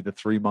point, maybe the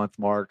 3-month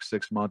mark,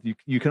 6 month.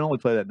 You can only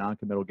play that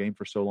non-committal game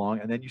for so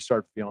long. And then you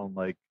start feeling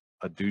like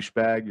a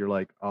douchebag. You're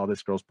like, oh,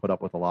 this girl's put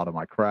up with a lot of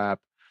my crap.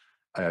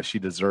 She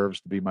deserves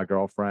to be my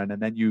girlfriend.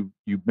 And then you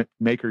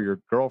make her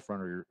your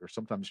girlfriend or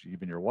sometimes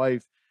even your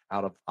wife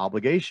out of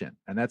obligation.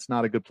 And that's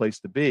not a good place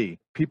to be.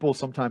 People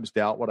sometimes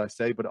doubt what I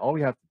say, but all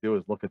we have to do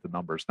is look at the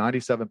numbers.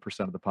 97%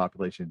 of the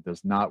population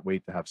does not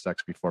wait to have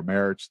sex before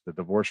marriage. The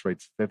divorce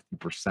rate's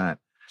 50%.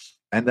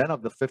 And then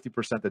of the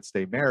 50% that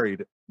stay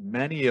married,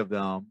 many of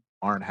them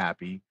aren't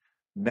happy.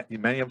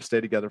 Many of them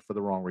stay together for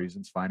the wrong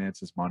reasons,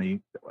 finances,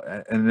 money.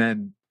 And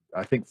then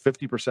I think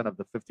 50% of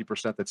the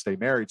 50% that stay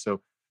married,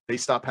 so they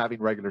stop having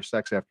regular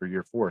sex after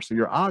year 4. So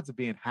your odds of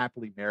being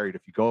happily married,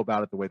 if you go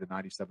about it the way the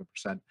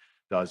 97%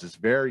 does, is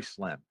very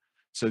slim.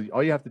 So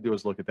all you have to do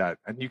is look at that.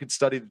 And you can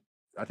study,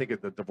 I think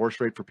the divorce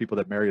rate for people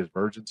that marry as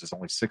virgins is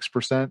only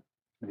 6%.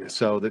 Yeah.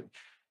 So that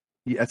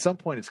at some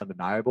point it's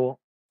undeniable.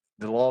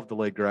 The law of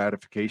delayed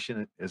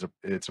gratification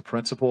it's a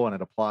principle, and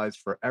it applies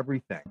for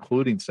everything,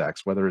 including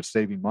sex, whether it's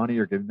saving money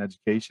or getting an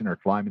education or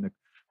climbing the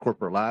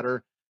corporate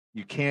ladder.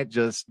 You can't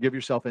just give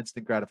yourself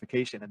instant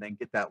gratification and then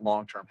get that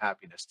long-term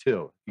happiness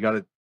too. You got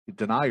to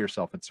deny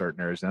yourself in certain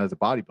areas. And as a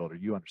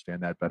bodybuilder, you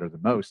understand that better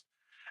than most.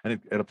 And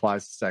it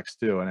applies to sex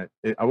too. And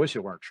I wish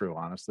it weren't true,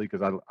 honestly,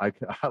 because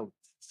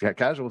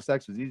casual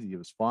sex was easy. It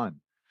was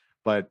fun,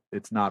 but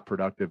it's not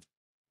productive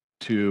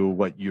to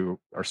what you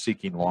are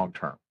seeking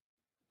long-term.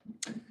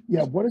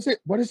 Yeah, what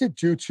does it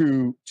do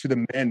to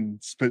the men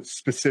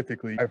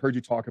specifically? I've heard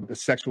you talk about the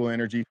sexual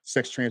energy,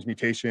 sex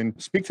transmutation.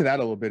 Speak to that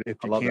a little bit if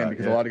you can,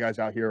 because a lot of guys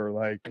out here are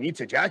like, I need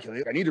to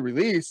ejaculate, I need to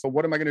release. So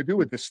what am I going to do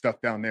with this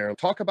stuff down there?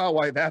 Talk about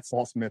why that's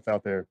false myth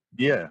out there.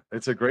 Yeah,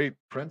 it's a great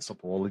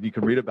principle. You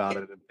can read about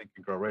it in Think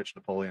and Grow Rich,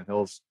 Napoleon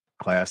Hill's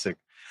classic.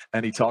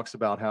 And he talks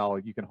about how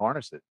you can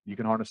harness it. You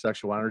can harness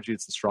sexual energy.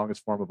 It's the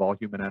strongest form of all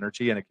human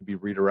energy, and it can be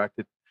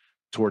redirected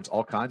towards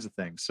all kinds of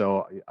things.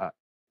 So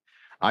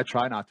I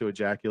try not to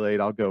ejaculate.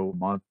 I'll go a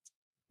month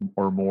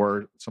or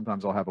more.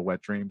 Sometimes I'll have a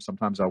wet dream.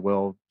 Sometimes I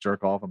will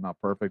jerk off. I'm not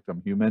perfect.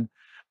 I'm human.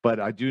 But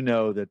I do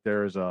know that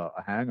there's a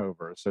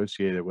hangover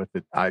associated with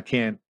it. I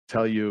can't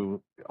tell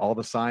you all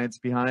the science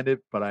behind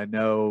it, but I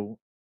know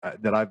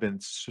that I've been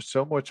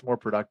so much more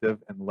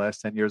productive in the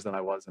last 10 years than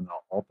I was in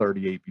all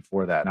 38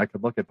 before that. And I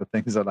can look at the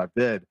things that I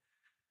did,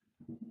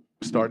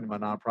 starting my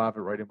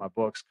nonprofit, writing my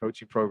books,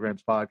 coaching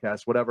programs,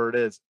 podcasts, whatever it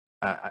is.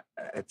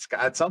 It's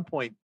at some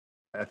point,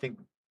 I think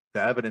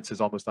the evidence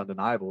is almost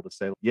undeniable to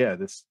say, yeah,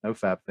 this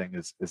NoFap thing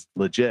is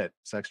legit.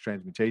 Sex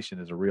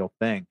transmutation is a real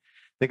thing.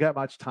 Think how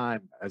much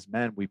time as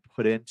men we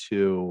put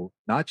into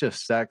not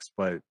just sex,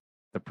 but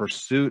the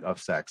pursuit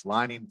of sex,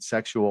 lining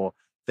sexual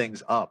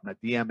things up, not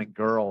DMing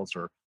girls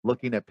or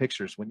looking at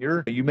pictures. When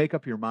you make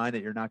up your mind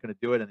that you're not going to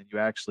do it, and then you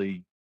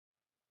actually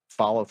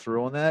follow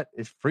through on that,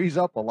 it frees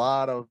up a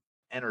lot of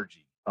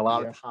energy, a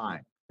lot of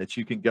time that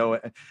you can go.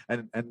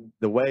 And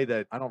the way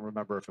that, I don't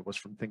remember if it was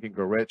from Think and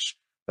Grow Rich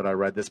that I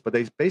read this, but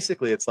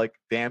basically it's like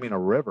damming a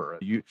river.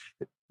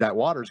 That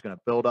water is going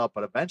to build up,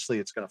 but eventually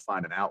it's going to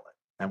find an outlet.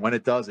 And when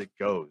it does, it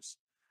goes.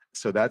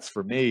 So that's,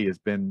 for me,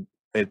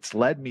 it's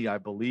led me, I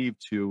believe,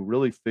 to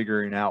really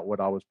figuring out what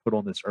I was put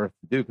on this earth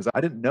to do. Because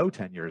I didn't know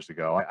 10 years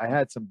ago. I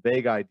had some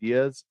vague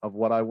ideas of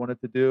what I wanted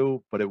to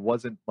do, but it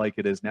wasn't like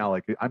it is now.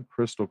 Like, I'm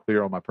crystal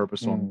clear on my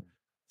purpose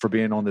for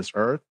being on this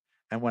earth.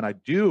 And when I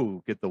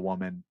do get the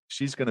woman,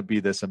 she's going to be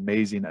this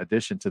amazing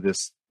addition to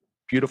this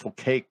beautiful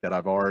cake that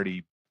I've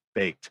already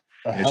baked.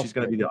 And she's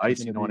going to be the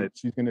icing on it.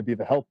 She's going to be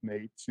the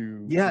helpmate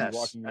to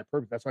walking your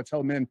purpose. That's why I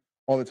tell men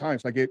all the time.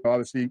 So I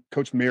obviously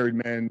coach married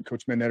men,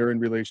 coach men that are in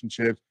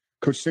relationships,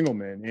 coach single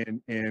men.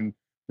 And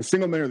the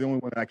single men are the only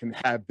one that I can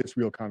have this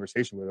real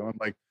conversation with. I'm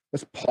like,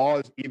 let's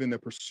pause even the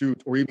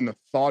pursuit or even the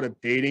thought of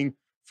dating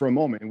for a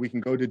moment. And we can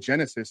go to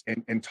Genesis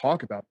and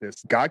talk about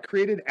this. God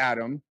created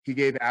Adam. He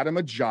gave Adam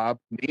a job,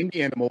 named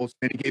the animals,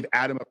 and he gave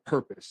Adam a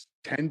purpose: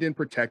 tend and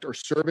protect, or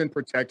serve and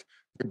protect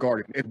the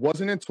garden. It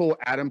wasn't until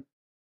Adam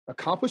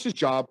accomplished his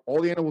job.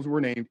 All the animals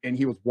were named, and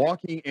he was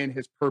walking in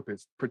his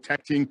purpose,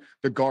 protecting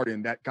the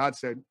garden that God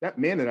said, that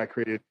man that I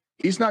created,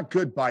 he's not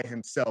good by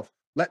himself.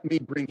 Let me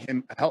bring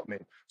him a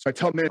helpmate. So I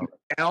tell men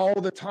all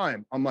the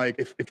time, I'm like,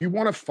 if you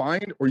want to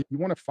find, or you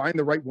want to find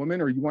the right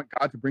woman, or you want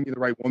God to bring you the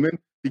right woman,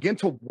 begin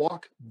to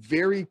walk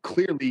very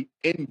clearly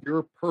in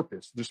your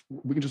purpose.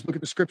 We can just look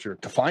at the scripture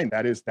to find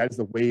that is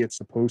the way it's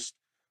supposed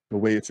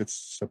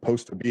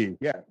to be.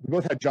 Yeah, we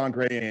both had John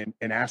Gray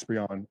and Asprey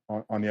on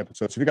the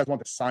episode. So if you guys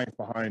want the science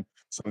behind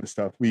some of the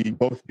stuff, we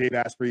both, Dave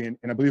Asprey and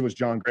I believe it was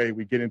John Gray,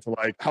 we get into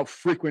like how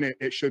frequent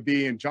it should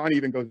be. And John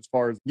even goes as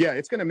far as, yeah,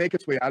 it's going to make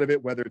its way out of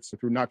it, whether it's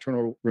through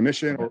nocturnal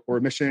remission or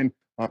remission.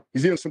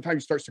 He's even sometimes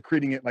you start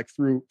secreting it like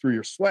through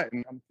your sweat.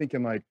 And I'm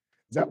thinking like,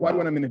 is that why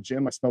when I'm in the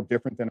gym, I smell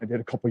different than I did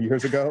a couple of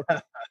years ago?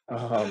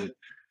 But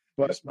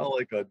you smell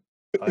like a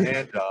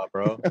hand job,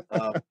 bro.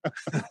 But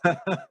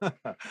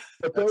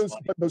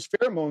those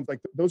pheromones, like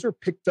those are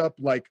picked up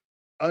like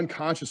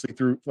unconsciously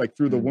through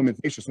the woman's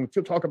nature. So when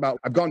people talk about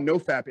I've gone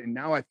nofap and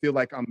now I feel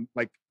like I'm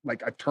like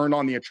I've turned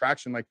on the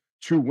attraction like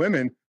to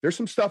women, there's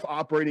some stuff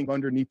operating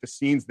underneath the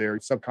scenes there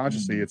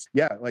subconsciously. It's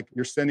like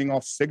you're sending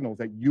off signals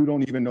that you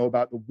don't even know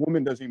about. The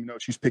woman doesn't even know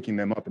she's picking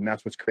them up, and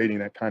that's what's creating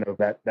that kind of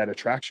that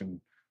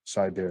attraction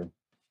side there.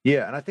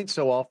 Yeah, and I think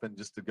so often,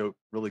 just to go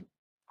really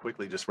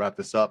quickly, just wrap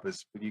this up,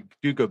 is when you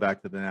do go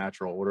back to the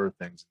natural order of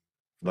things,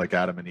 like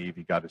Adam and Eve,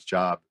 he got his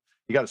job,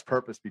 he got his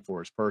purpose before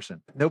his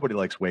person. Nobody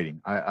likes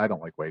waiting. I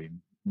don't like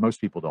waiting.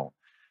 Most people don't.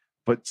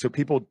 But so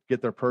people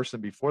get their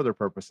person before their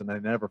purpose, and they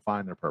never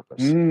find their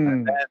purpose.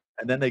 And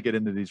then they get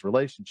into these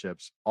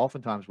relationships,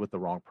 oftentimes with the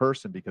wrong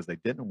person, because they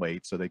didn't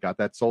wait. So they got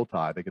that soul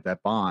tie, they get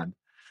that bond,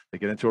 they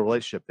get into a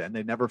relationship, then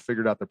they never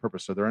figured out their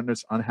purpose. So they're in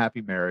this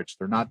unhappy marriage.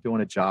 They're not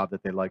doing a job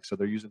that they like. So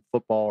they're using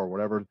football or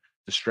whatever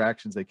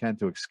distractions they can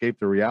to escape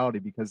the reality,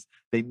 because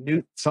they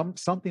knew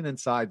something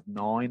inside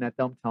gnawing at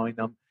them, telling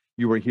them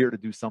you were here to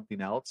do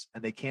something else,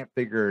 and they can't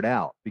figure it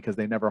out because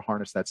they never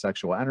harnessed that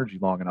sexual energy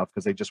long enough,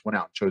 because they just went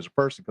out and chose a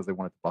person because they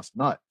wanted to bust a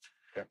nut.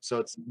 Yeah.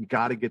 So you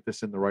got to get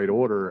this in the right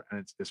order, and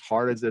it's as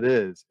hard as it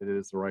is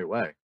the right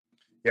way.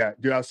 Yeah,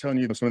 dude, I was telling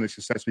you some of the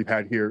success we've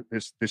had here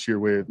this year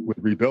with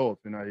Rebuild,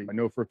 and I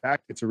know for a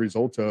fact it's a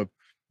result of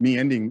me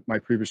ending my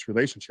previous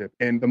relationship.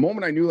 And the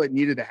moment I knew it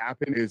needed to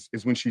happen is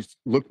when she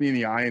looked me in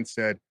the eye and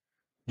said,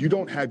 "You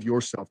don't have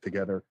yourself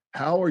together.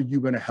 How are you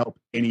going to help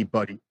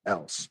anybody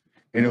else?"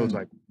 And it was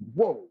like,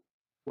 whoa,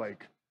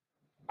 like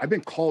I've been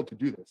called to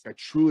do this. I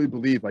truly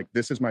believe like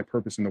this is my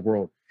purpose in the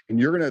world. And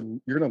you're gonna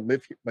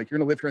live here, like you're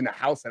gonna live here in the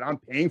house that I'm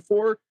paying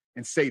for,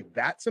 and say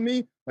that to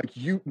me, like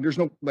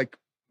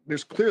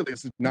there's clearly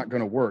this is not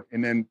gonna work.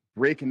 And then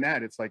breaking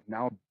that, it's like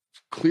now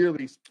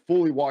clearly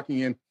fully walking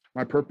in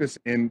my purpose,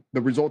 and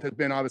the result has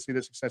been obviously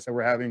the success that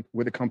we're having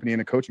with the company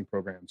and the coaching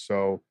program.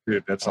 So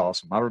dude, that's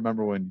awesome. I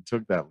remember when you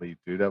took that leap,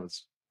 dude.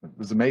 It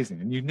was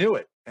amazing, and you knew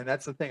it. And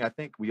that's the thing. I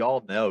think we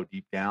all know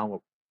deep down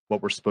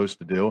what we're supposed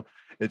to do.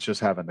 It's just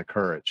having the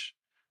courage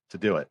to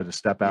do it, to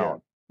step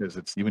out, because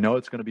it's, you know,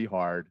 it's going to be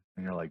hard,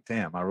 and you're like,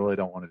 damn, I really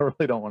don't want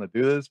to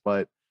do this,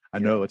 but I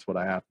know it's what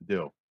I have to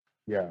do.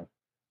 Yeah.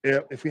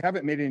 If we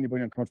haven't made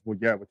anybody uncomfortable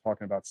yet with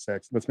talking about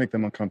sex, let's make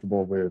them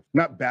uncomfortable with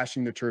not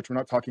bashing the church. We're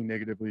not talking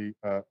negatively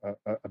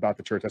about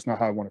the church. That's not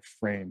how I want to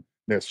frame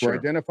this. Sure. We're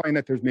identifying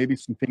that there's maybe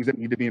some things that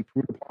need to be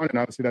improved upon. And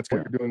obviously that's what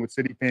you're doing with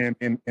City Fam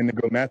and the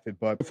Go Method.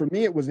 But for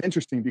me, it was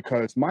interesting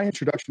because my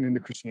introduction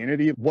into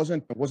Christianity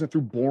wasn't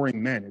through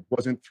boring men. It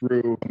wasn't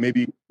through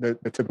maybe the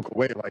typical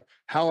way. Like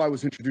how I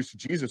was introduced to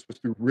Jesus was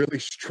through really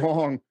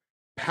strong,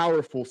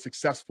 powerful,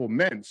 successful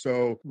men.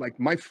 So like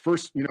my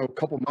first,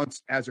 couple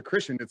months as a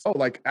Christian, it's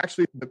like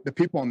actually the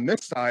people on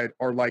this side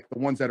are like the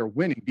ones that are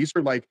winning. These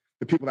are like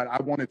the people that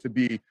I wanted to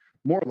be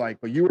more like.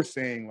 But you were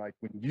saying like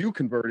when you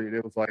converted,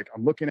 it was like,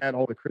 I'm looking at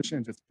all the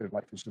Christians, their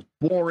life is just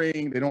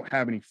boring. They don't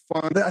have any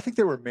fun. I think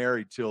they were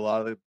married too. A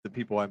lot of the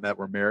people I met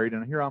were married,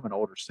 and here I'm an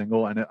older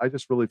single, and I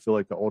just really feel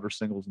like the older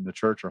singles in the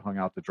church are hung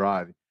out to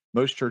dry.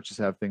 Most churches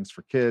have things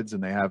for kids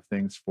and they have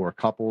things for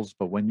couples,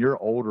 but when you're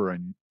older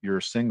and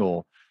you're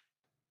single,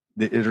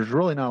 there's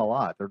really not a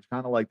lot. They're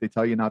kind of like, they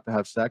tell you not to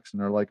have sex,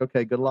 and they're like,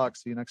 okay, good luck,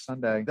 see you next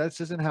Sunday.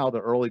 This isn't how the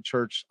early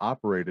church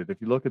operated.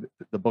 If you look at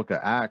the book of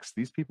Acts,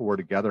 these people were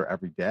together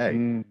every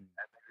day.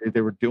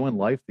 They were doing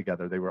life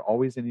together. They were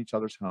always in each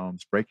other's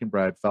homes, breaking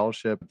bread,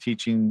 fellowship,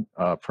 teaching,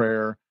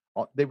 prayer.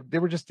 They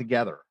were just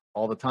together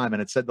all the time.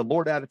 And it said the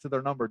Lord added to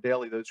their number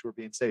daily those who were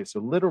being saved.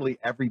 So literally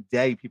every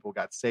day people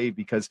got saved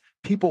because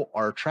people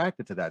are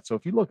attracted to that. So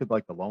if you look at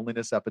like the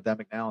loneliness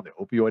epidemic now and the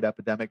opioid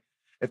epidemic,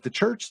 if the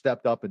church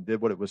stepped up and did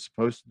what it was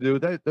supposed to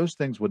do, those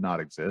things would not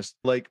exist.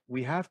 Like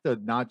we have to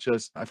not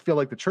just, I feel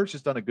like the church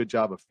has done a good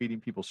job of feeding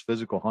people's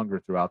physical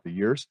hunger throughout the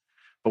years,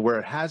 but where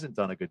it hasn't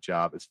done a good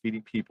job is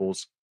feeding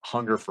people's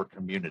hunger for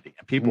community.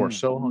 And people are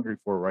so hungry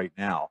for it right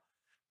now.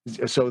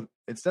 So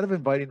instead of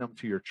inviting them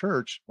to your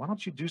church, why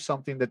don't you do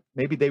something that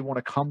maybe they want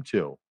to come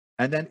to?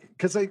 And then,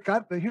 because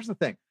here's the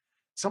thing,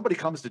 somebody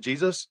comes to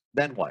Jesus,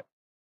 then what?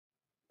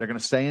 They're going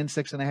to stay in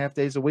 6.5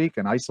 days a week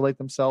and isolate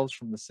themselves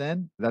from the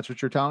sin. That's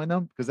what you're telling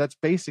them? Because that's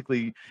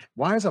basically,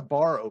 why is a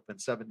bar open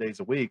 7 days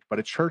a week, but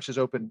a church is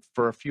open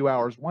for a few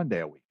hours 1 day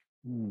a week?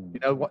 You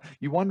know what?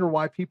 You wonder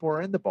why people are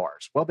in the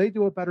bars. Well, they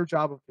do a better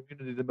job of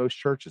community than most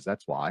churches.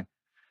 That's why.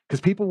 Because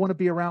people want to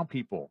be around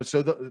people.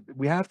 So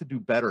we have to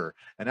do better.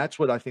 And that's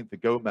what I think the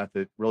Go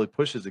method really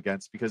pushes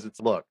against, because it's,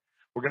 look,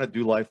 we're going to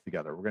do life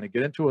together. We're going to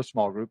get into a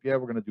small group. Yeah,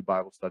 we're going to do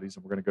Bible studies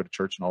and we're going to go to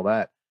church and all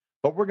that.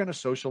 But we're going to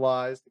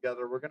socialize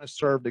together. We're going to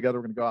serve together.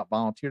 We're going to go out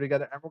volunteer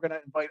together. And we're going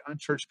to invite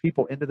unchurched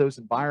people into those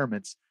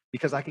environments,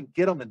 because I can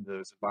get them into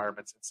those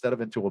environments instead of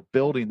into a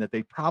building that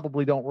they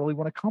probably don't really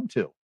want to come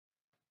to.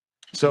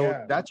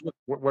 So that's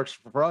what works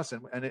for us.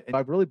 And I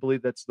really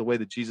believe that's the way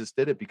that Jesus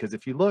did it, because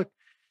if you look,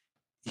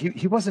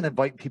 he wasn't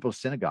inviting people to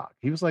synagogue.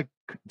 He was like,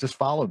 just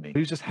follow me. He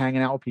was just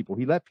hanging out with people.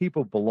 He let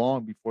people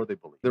belong before they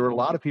believed. There were a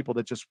lot of people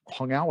that just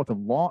hung out with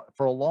him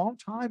for a long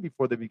time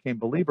before they became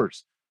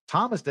believers.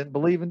 Thomas didn't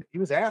believe he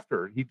was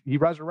after he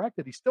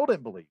resurrected. He still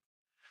didn't believe.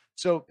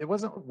 So it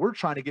wasn't, we're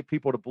trying to get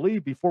people to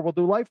believe before we'll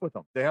do life with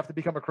them. They have to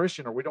become a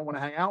Christian or we don't want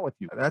to hang out with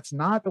you. That's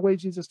not the way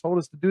Jesus told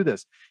us to do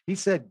this. He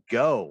said,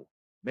 go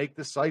make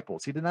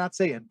disciples. He did not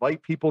say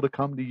invite people to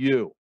come to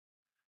you.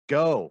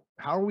 Go.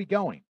 How are we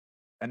going?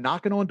 And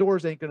knocking on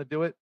doors ain't going to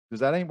do it, because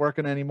that ain't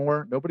working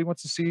anymore. Nobody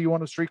wants to see you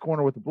on a street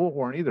corner with a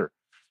bullhorn either.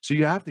 So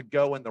you have to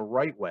go in the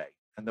right way.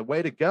 And the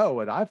way to go,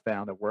 and I've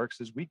found that works,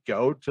 is we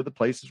go to the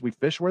places, we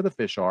fish where the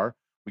fish are.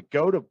 We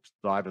go to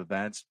live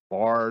events,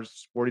 bars,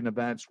 sporting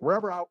events,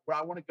 where I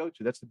want to go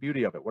to. That's the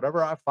beauty of it.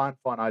 Whatever I find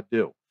fun, I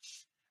do.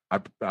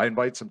 I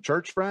invite some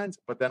church friends,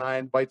 but then I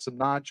invite some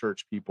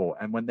non-church people.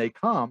 And when they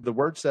come, the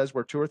word says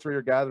where 2 or 3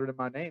 are gathered in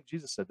my name,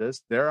 Jesus said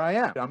this, there I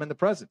am. I'm in the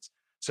presence.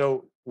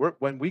 So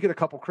when we get a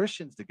couple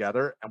Christians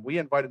together and we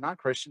invite a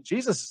non-Christian,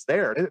 Jesus is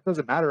there. It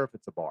doesn't matter if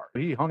it's a bar.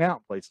 He hung out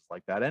in places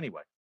like that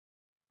anyway.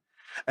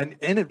 And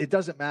it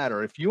doesn't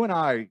matter. If you and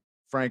I,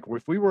 Frank,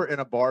 if we were in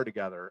a bar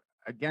together,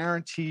 I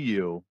guarantee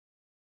you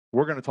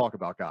we're going to talk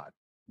about God.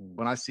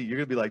 When I see, you're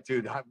going to be like,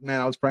 dude, man,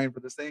 I was praying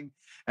for this thing.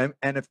 And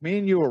if me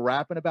and you are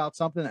rapping about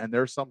something and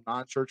there's some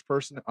non-church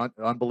person,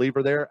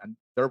 unbeliever there, and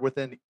they're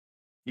within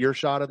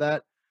earshot of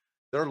that,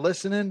 they're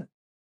listening.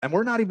 And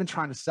we're not even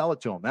trying to sell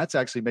it to them. That's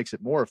actually makes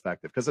it more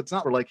effective, because it's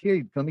not, we're like,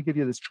 hey, let me give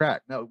you this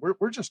track. No,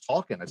 we're just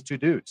talking as two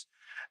dudes.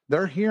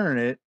 They're hearing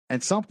it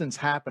and something's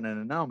happening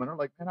in them. And they're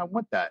like, man, I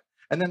want that.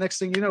 And the next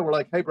thing you know, we're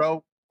like, hey,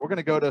 bro, we're going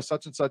to go to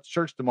such and such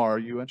church tomorrow. Are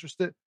you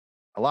interested?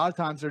 A lot of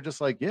times they're just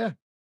like, yeah,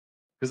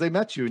 because they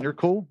met you and you're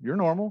cool. You're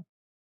normal.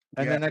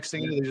 And then next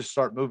thing you know, they just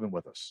start moving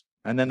with us.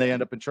 And then they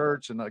end up in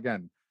church. And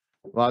again,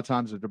 a lot of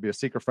times there'll be a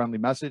seeker-friendly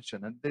message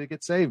and then they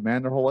get saved,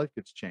 man. Their whole life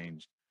gets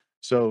changed.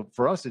 So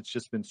for us, it's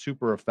just been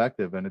super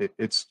effective, and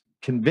it's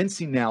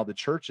convincing now the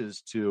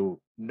churches to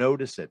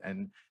notice it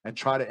and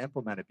try to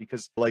implement it,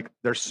 because like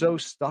they're so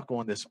stuck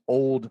on this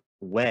old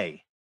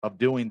way of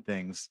doing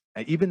things,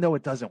 even though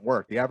it doesn't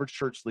work. The average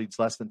church leads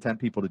less than 10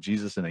 people to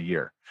Jesus in a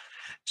year.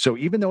 So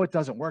even though it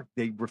doesn't work,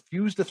 they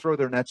refuse to throw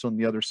their nets on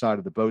the other side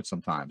of the boat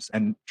sometimes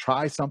and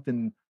try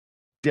something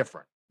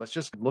different. Let's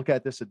just look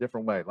at this a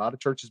different way. A lot of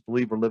churches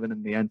believe we're living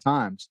in the end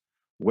times.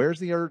 Where's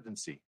the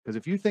urgency? Because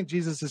if you think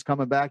Jesus is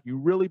coming back, you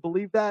really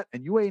believe that,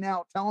 and you ain't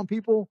out telling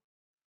people,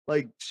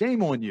 like,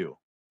 shame on you.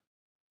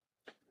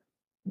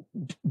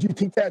 Do you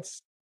think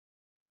that's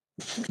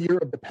fear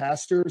of the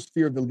pastors,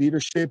 fear of the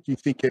leadership? Do you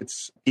think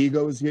it's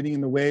egos getting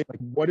in the way? Like,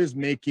 what is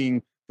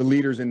making the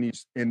leaders in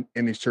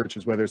these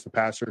churches, whether it's the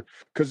pastor?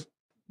 Because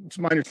it's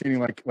my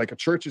understanding, like a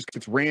church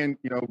it's ran,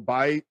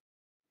 by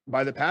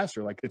the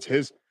pastor, like it's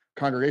his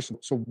congregation.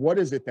 So what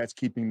is it that's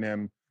keeping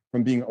them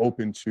from being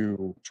open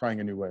to trying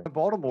a new way? In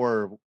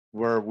Baltimore,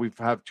 where we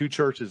have 2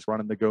 churches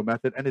running the Go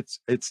method, and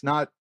it's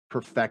not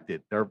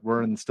perfected.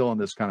 We're still in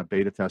this kind of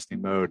beta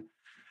testing mode.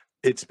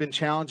 It's been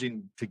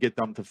challenging to get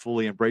them to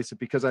fully embrace it,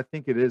 because I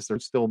think they're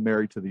still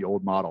married to the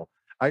old model.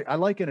 I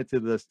liken it to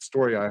the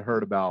story I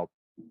heard about.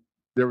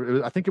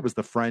 I think it was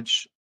the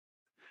French.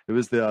 It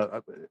was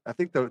I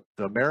think the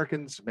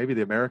Americans, maybe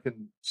the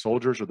American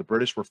soldiers or the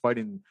British were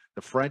fighting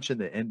the French and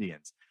the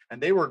Indians.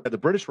 And the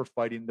British were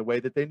fighting the way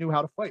that they knew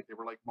how to fight. They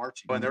were like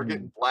marching, and they were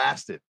getting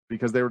blasted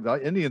because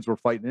the Indians were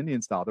fighting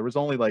Indian style. There was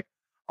only like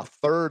a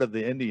third of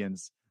the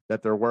Indians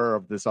that there were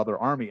of this other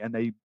army, and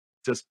they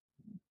just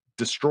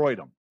destroyed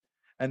them.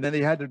 And then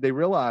they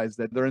realized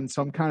that they're in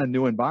some kind of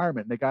new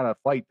environment and they got to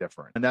fight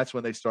different. And that's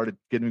when they started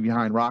getting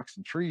behind rocks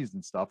and trees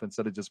and stuff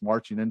instead of just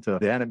marching into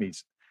the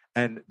enemies.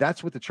 And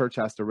that's what the church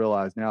has to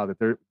realize now,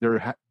 that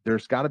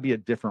there's got to be a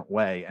different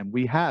way. And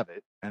we have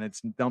it, and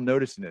it's them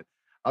noticing it.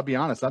 I'll be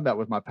honest, I met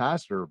with my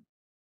pastor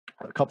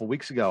a couple of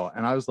weeks ago,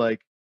 and I was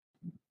like,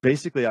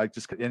 basically,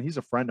 and he's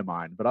a friend of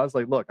mine, but I was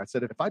like, look, I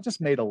said, if I just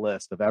made a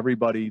list of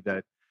everybody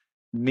that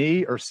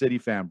me or City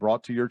Fam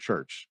brought to your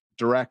church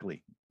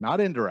directly, not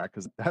indirect,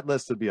 because that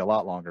list would be a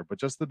lot longer, but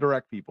just the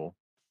direct people,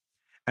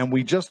 and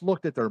we just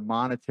looked at their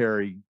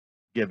monetary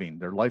giving,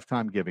 their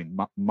lifetime giving,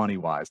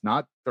 money-wise,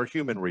 not their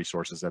human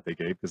resources that they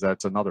gave, because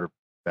that's another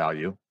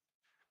value,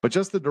 but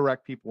just the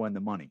direct people and the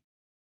money.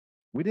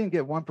 We didn't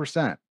get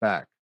 1%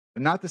 back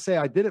Not to say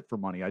I did it for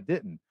money, I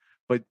didn't.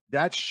 But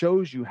that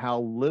shows you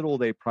how little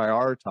they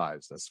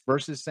prioritize this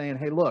versus saying,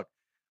 hey, look,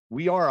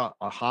 we are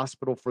a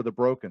hospital for the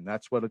broken.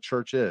 That's what a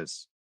church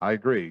is. I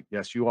agree.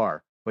 Yes, you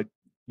are. But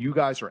you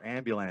guys are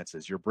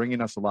ambulances. You're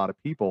bringing us a lot of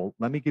people.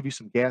 Let me give you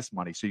some gas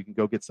money so you can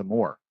go get some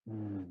more.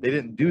 They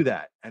didn't do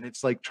that. And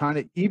it's like trying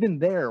to, even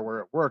there where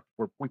it worked,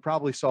 where we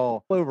probably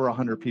saw over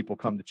 100 people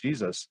come to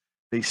Jesus,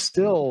 they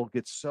still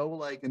get so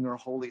like in their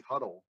holy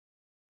huddle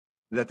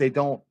that they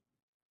don't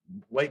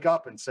wake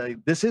up and say,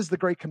 this is the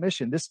Great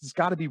Commission. This has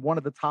got to be one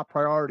of the top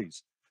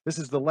priorities. This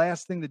is the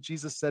last thing that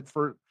Jesus said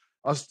for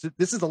us.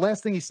 This is the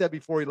last thing he said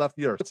before he left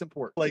the earth. It's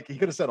important. Like he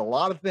could have said a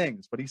lot of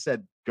things, but he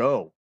said,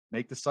 go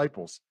make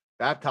disciples,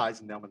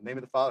 baptizing them in the name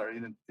of the Father.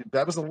 And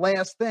that was the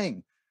last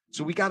thing.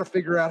 So we got to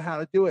figure out how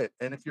to do it.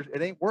 And if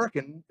it ain't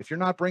working, if you're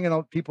not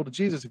bringing people to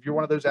Jesus, if you're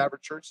one of those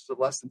average churches of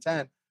less than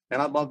 10,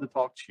 then I'd love to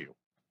talk to you.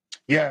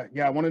 Yeah.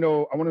 I want to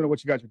know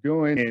what you guys are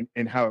doing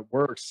and how it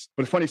works.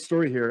 But a funny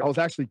story here, I was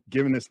actually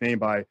given this name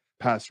by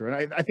pastor,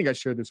 and I think I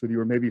shared this with you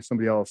or maybe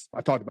somebody else.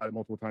 I've talked about it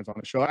multiple times on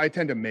the show. I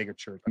attend a mega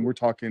church, and we're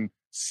talking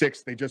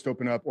 6. They just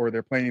opened up, or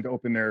they're planning to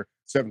open their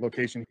 7th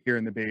location here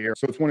in the Bay Area.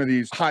 So it's one of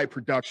these high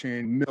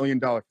production, $1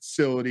 million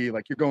facility.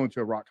 Like you're going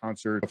to a rock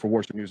concert for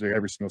worship music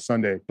every single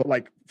Sunday. But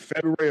like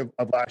February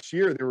of last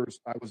year,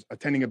 I was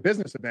attending a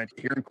business event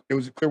here. It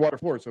was Clearwater,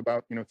 Florida, so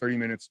about 30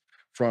 minutes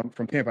from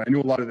Tampa. I knew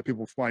a lot of the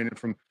people flying in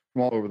from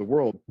all over the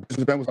world. This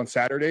event was on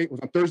Saturday. It was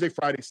on Thursday,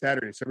 Friday,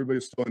 Saturday. So everybody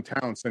was still in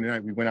town Sunday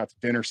night. We went out to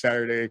dinner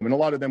Saturday. And a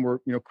lot of them were,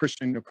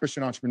 Christian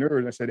entrepreneurs.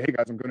 And I said, hey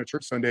guys, I'm going to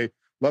church Sunday.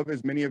 Love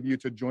as many of you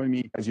to join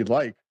me as you'd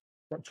like.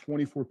 Brought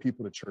 24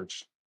 people to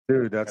church.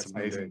 Dude, that's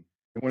amazing.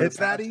 It's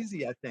that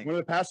easy, I think. One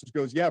of the pastors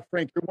goes, yeah,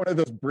 Frank, you're one of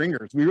those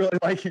bringers. We really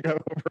like you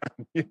over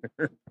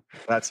here.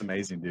 That's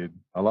amazing, dude.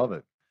 I love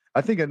it. I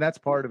think, and that's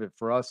part of it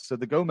for us. So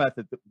the Go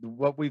method,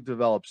 what we've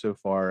developed so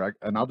far,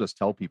 and I'll just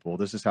tell people,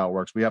 this is how it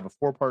works. We have a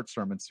 4-part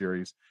sermon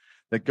series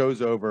that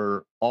goes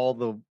over all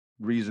the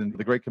reason,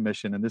 the Great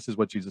Commission, and this is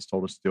what Jesus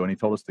told us to do. And he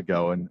told us to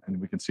go, and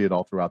we can see it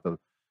all throughout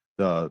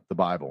the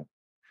Bible.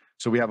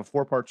 So we have a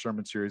 4-part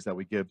sermon series that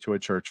we give to a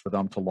church for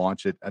them to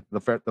launch it. At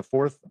the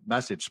 4th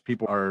message,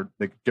 people are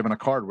given a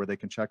card where they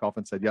can check off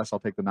and say, yes, I'll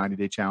take the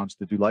 90-day challenge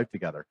to do life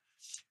together.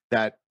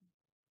 That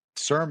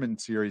sermon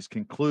series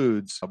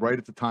concludes right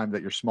at the time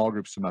that your small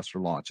group semester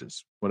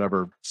launches,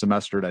 whatever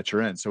semester that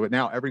you're in. So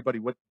now everybody,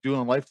 what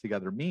doing life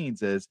together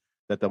means is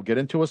that they'll get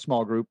into a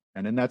small group,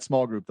 and in that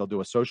small group, they'll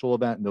do a social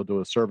event and they'll do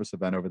a service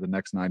event over the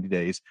next 90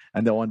 days,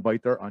 and they'll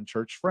invite their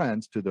unchurched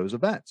friends to those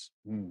events.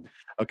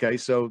 Okay,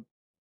 so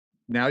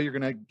now you're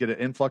going to get an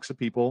influx of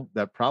people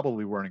that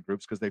probably weren't in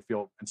groups because they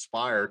feel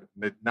inspired.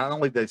 Not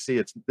only do they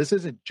see this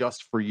isn't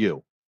just for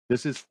you.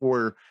 This is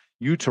for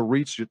you to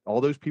reach all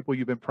those people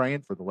you've been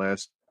praying for the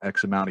last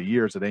X amount of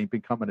years that ain't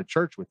been coming to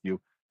church with you.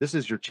 This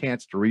is your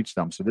chance to reach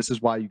them. So this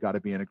is why you got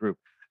to be in a group.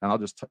 And I'll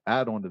just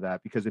add on to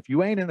that, because if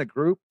you ain't in a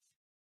group,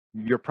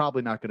 you're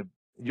probably not going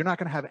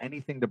to have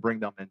anything to bring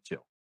them into.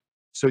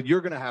 So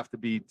you're going to have to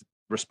be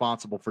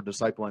responsible for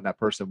discipling that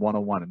person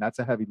one-on-one. And that's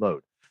a heavy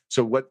load.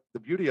 So what the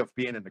beauty of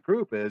being in the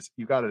group is,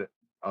 you got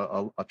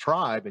a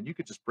tribe, and you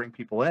could just bring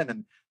people in,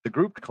 and the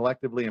group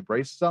collectively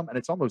embraces them, and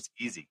it's almost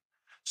easy.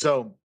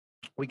 So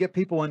we get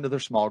people into their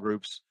small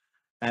groups,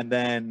 and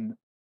then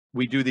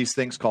we do these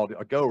things called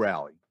a Go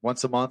Rally.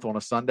 Once a month on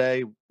a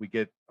Sunday,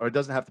 or it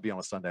doesn't have to be on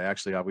a Sunday.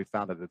 Actually, we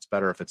found that it's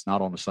better if it's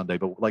not on a Sunday,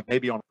 but like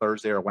maybe on a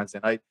Thursday or Wednesday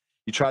night,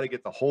 you try to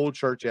get the whole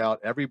church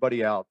out, everybody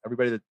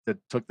that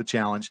took the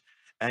challenge.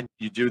 And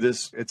you do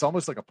this, it's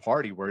almost like a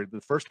party where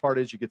the first part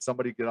is you get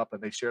somebody to get up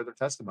and they share their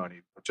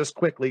testimony, just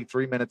quickly,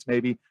 3 minutes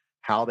maybe,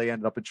 how they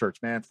ended up in church.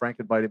 Man, Frank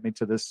invited me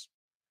to this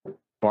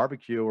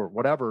barbecue or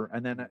whatever,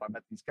 and then I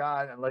met these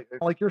guys, and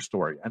like your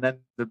story, and then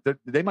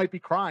they might be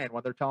crying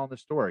when they're telling the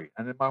story,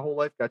 and then my whole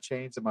life got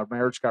changed and my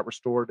marriage got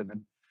restored, and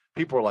then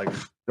people are like,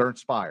 they're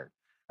inspired.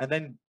 And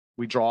then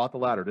we draw out the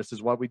ladder. This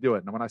is why we do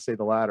it. And when I say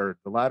the ladder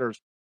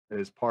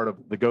is part of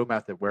the Go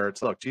method, where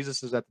it's, look,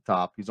 Jesus is at the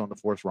top, he's on the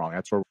 4th rung.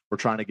 That's where we're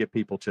trying to get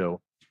people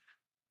to.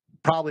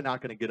 Probably not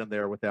going to get them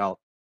there without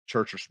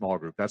church or small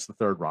group. That's the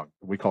 3rd rung,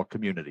 we call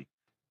community.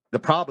 The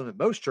problem that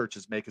most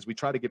churches make is we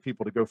try to get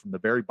people to go from the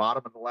very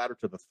bottom of the ladder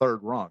to the 3rd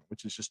rung,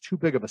 which is just too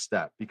big of a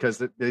step,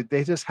 because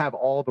they just have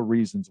all the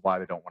reasons why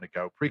they don't want to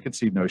go,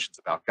 preconceived notions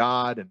about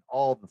God and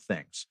all the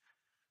things.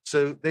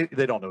 So they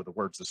don't know the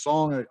words of the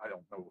song. I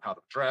don't know how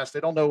to dress.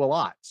 They don't know a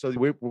lot. So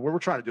what we're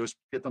trying to do is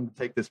get them to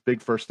take this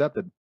big first step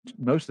that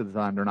most of the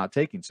time they're not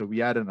taking. So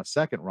we add in a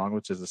 2nd rung,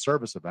 which is a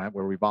service event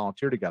where we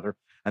volunteer together.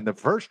 And the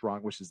 1st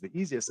rung, which is the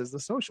easiest, is the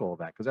social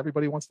event, because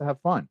everybody wants to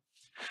have fun.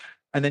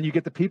 And then you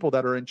get the people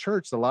that are in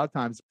church. A lot of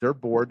times they're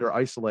bored, they're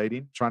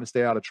isolating, trying to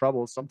stay out of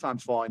trouble,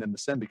 sometimes falling into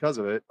sin because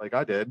of it, like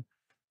I did.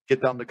 Get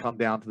them to come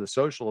down to the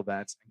social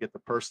events and get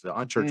the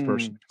unchurched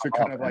person. So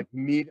kind of like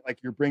meet, like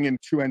you're bringing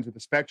 2 ends of the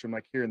spectrum,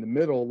 like here in the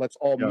middle, let's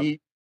all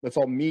meet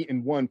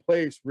in one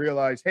place,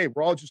 realize, hey,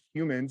 we're all just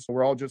humans.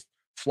 We're all just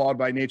flawed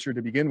by nature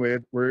to begin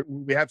with.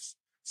 We have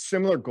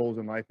similar goals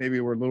in life. Maybe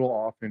we're a little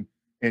off and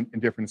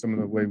different in some of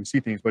the way we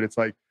see things, but it's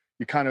like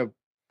you kind of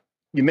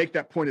you make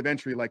that point of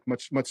entry like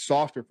much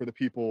softer for the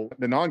people,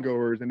 the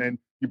non-goers, and then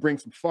you bring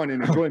some fun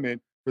and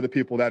enjoyment for the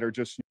people that are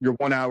just your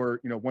 1 hour,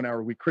 1 hour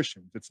a week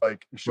Christians. It's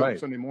like you show up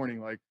Sunday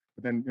morning, like,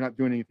 but then you're not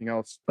doing anything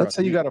else. Let's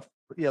say you got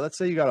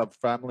a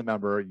family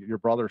member, your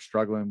brother's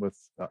struggling with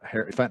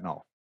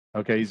fentanyl.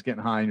 Okay, he's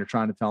getting high, and you're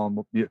trying to tell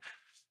him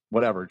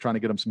whatever, trying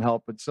to get him some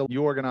help. But so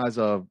you organize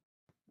a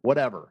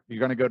whatever. You're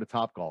going to go to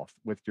Topgolf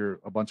with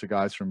a bunch of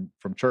guys from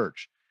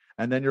church,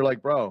 and then you're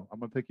like, bro, I'm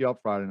going to pick you up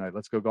Friday night.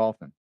 Let's go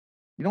golfing.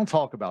 You don't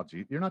talk about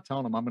Jesus. You're not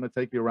telling him I'm going to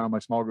take you around my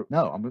small group.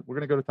 No, we're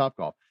going to go to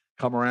Topgolf.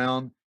 Come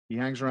around. He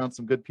hangs around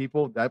some good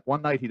people. That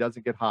one night he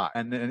doesn't get hot,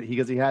 and then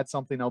because he had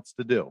something else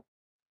to do.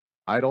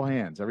 Idle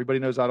hands. Everybody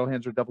knows idle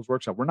hands are devil's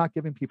workshop. We're not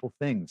giving people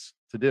things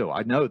to do.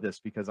 I know this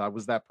because I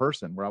was that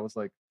person where I was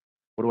like,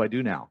 what do I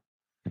do now?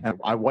 And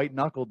I white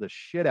knuckled the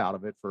shit out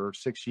of it for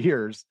 6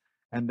 years.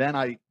 And then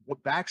I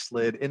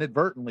backslid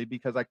inadvertently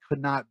because I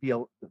could not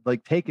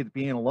take it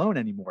being alone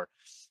anymore.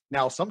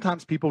 Now,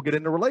 sometimes people get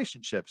into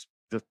relationships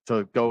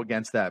to go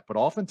against that, but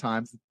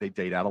oftentimes they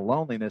date out of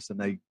loneliness and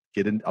they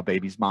get in a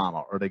baby's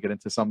mama, or they get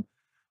into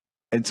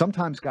and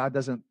sometimes God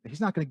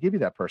he's not going to give you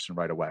that person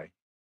right away.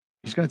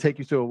 He's going to take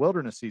you through a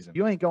wilderness season.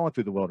 You ain't going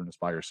through the wilderness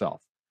by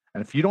yourself.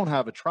 And if you don't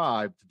have a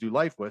tribe to do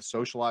life with,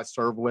 socialize,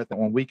 serve with,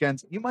 and on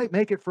weekends, you might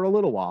make it for a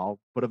little while,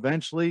 but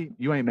eventually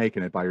you ain't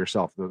making it by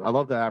yourself. I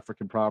love the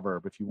African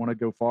proverb. If you want to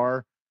go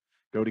far,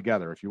 go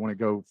together. If you want to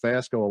go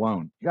fast, go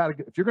alone.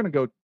 If you're going to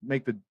go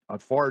make a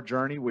far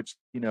journey, which,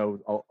 a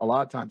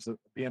lot of times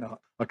being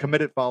a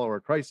committed follower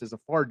of Christ is a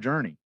far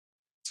journey.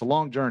 It's a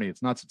long journey.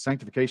 It's not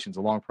sanctification. It's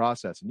a long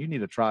process, and you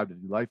need a tribe to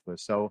do life with.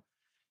 So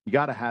you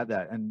got to have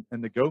that. And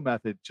the go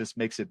method just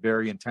makes it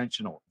very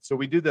intentional. So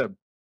we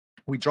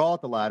draw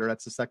out the ladder.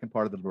 That's the second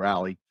part of the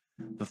rally.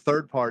 The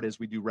third part is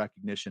we do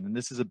recognition. And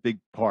this is a big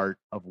part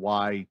of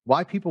why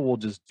people will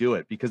just do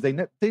it, because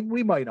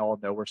we might all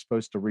know we're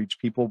supposed to reach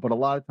people, but a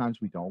lot of times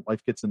we don't.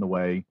 Life gets in the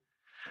way.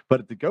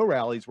 But at the go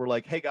rallies, we're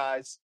like, hey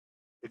guys,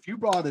 if you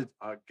brought a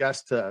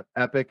guest to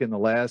Epic in the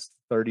last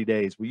 30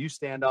 days, will you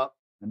stand up?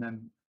 And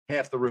then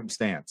half the room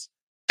stands.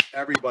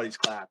 Everybody's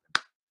clapping.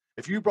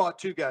 If you brought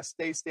 2 guests,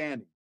 stay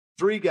standing.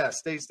 3 guests,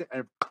 stay standing.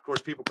 And of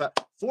course, people clap.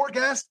 4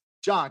 guests,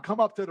 John, come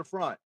up to the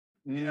front.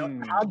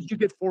 How did you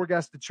get 4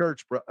 guests to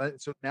church, bro?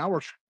 So now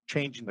we're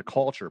changing the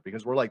culture,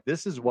 because we're like,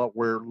 this is what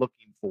we're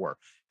looking for.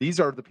 These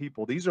are the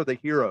people. These are the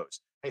heroes.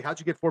 Hey, how'd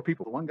you get 4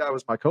 people? One guy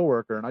was my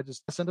coworker, and I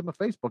just sent him a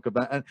Facebook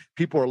event, and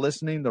people are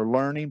listening, they're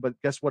learning. But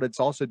guess what? It's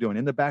also doing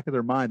in the back of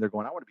their mind, they're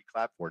going, I want to be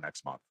clapped for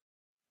next month.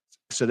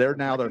 So they're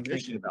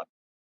thinking about it.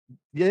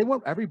 Yeah,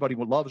 everybody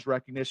loves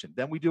recognition.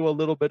 Then we do a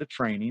little bit of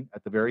training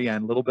at the very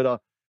end, a little bit of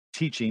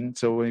teaching.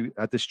 So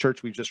at this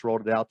church we just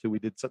rolled it out to, we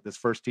did this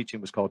first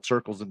teaching was called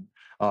it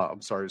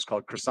was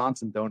called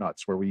Croissants and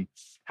Donuts, where we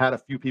had a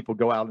few people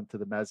go out into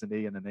the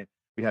mezzanine, and then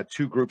we had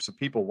 2 groups of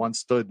people. One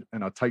stood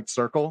in a tight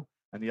circle,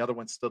 and the other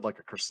one stood like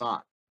a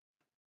croissant.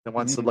 Then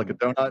one stood like a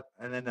donut.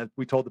 And then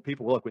we told the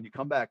people, look, when you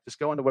come back, just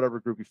go into whatever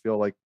group you feel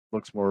like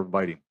looks more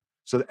inviting.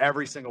 So that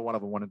every single one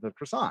of them wanted the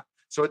croissant.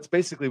 So it's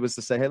basically was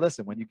to say, hey,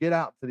 listen, when you get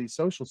out to these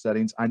social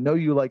settings, I know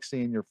you like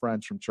seeing your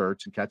friends from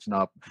church and catching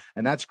up,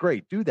 and that's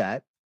great. Do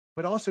that.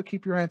 But also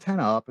keep your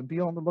antenna up and be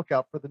on the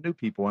lookout for the new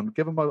people and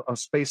give them a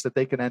space that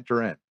they can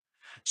enter in.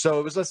 So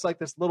it was just like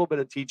this little bit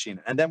of teaching.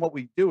 And then what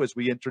we do is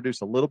we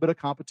introduce a little bit of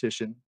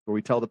competition, where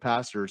we tell the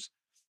pastors,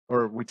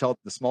 or we tell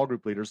the small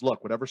group leaders,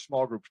 look, whatever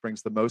small group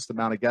brings the most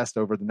amount of guests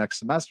over the next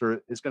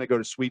semester is going to go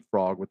to Sweet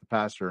Frog with the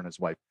pastor and his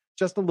wife.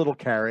 Just a little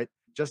carrot,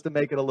 just to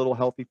make it a little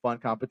healthy, fun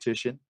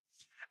competition.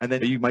 And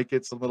then you might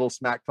get some little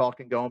smack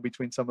talking going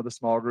between some of the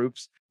small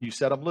groups. You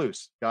set them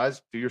loose.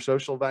 Guys, do your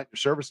social event, your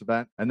service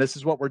event, and this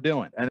is what we're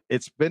doing. And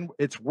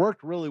it's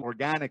worked really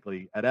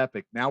organically at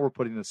Epic. Now we're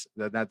putting this,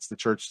 that's the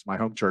church, my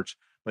home church,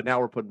 but now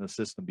we're putting the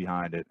system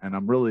behind it. And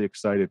I'm really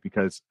excited,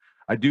 because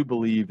I do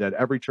believe that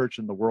every church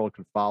in the world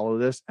could follow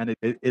this. And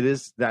it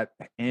is that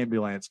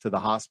ambulance to the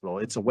hospital.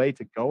 It's a way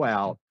to go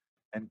out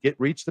and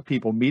reach the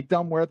people, meet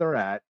them where they're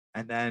at,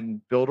 and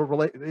then build a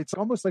relationship. It's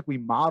almost like we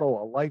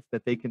model a life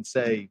that they can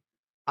say,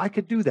 I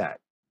could do that.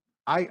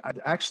 I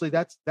actually,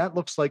 that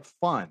looks like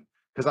fun,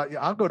 because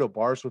I'll go to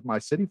bars with my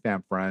City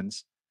Fam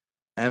friends,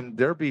 and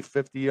there'll be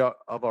 50 or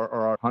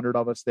 100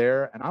 of us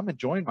there, and I'm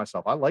enjoying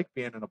myself. I like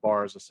being in a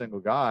bar as a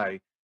single guy.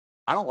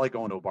 I don't like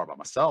going to a bar by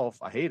myself.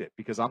 I hate it,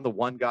 because I'm the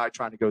one guy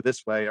trying to go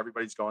this way.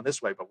 Everybody's going this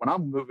way. But when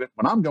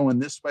I'm going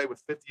this way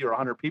with 50 or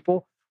 100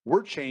 people,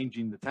 we're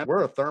changing the tempo.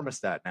 We're a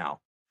thermostat now.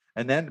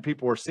 And then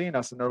people are seeing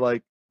us, and they're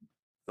like,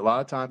 a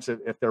lot of times,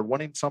 if they're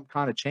wanting some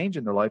kind of change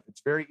in their life,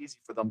 it's very easy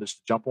for them just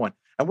to jump on.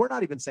 And we're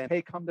not even saying,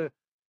 hey, come to,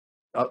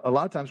 a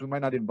lot of times we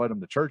might not invite them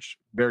to church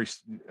very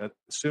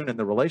soon in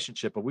the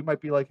relationship, but we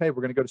might be like, hey,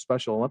 we're going to go to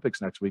Special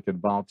Olympics next week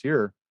and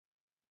volunteer.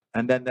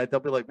 And then they'll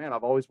be like, man,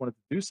 I've always wanted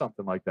to do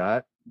something like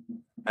that.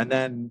 And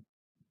then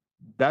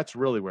that's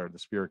really where the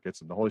Spirit gets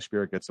them. The Holy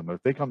Spirit gets them.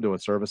 If they come to a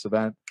service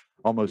event,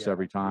 almost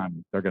every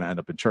time they're going to end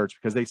up in church,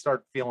 because they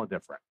start feeling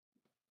different.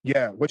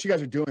 Yeah, what you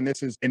guys are doing,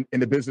 this is in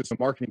the business of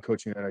marketing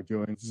coaching that I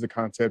do, and this is the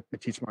concept I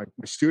teach my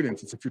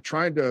students. It's if you're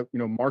trying to,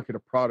 market a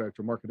product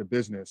or market a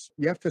business,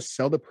 you have to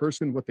sell the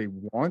person what they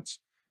want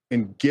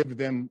and give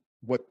them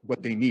what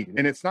they need.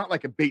 And it's not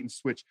like a bait and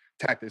switch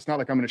tactic. It's not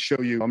like I'm going to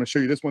show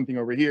you this one thing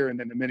over here, and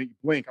then the minute you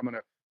blink, I'm going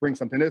to bring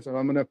something this, and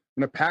I'm going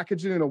to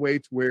package it in a way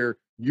to where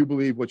you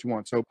believe what you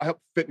want. So I help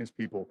fitness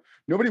people.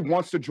 Nobody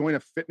wants to join a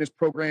fitness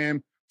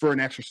program for an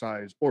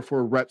exercise or for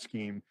a rep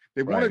scheme.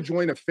 They want to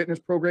join a fitness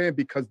program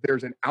because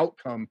there's an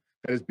outcome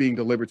that is being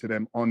delivered to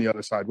them on the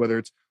other side, whether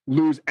it's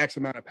lose X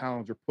amount of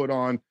pounds or put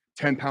on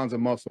 10 pounds of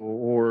muscle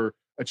or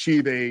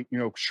achieve a,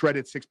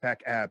 shredded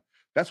 6-pack ab.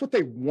 That's what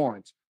they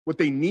want. What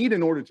they need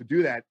in order to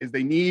do that is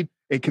they need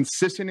a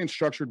consistent and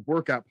structured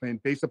workout plan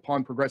based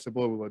upon progressive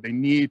overload. They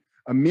need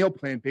a meal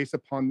plan based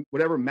upon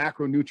whatever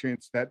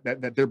macronutrients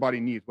that their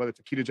body needs, whether it's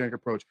a ketogenic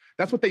approach.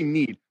 That's what they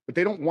need, but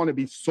they don't want to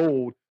be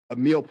sold a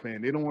meal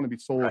plan. They don't want to be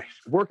sold a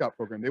workout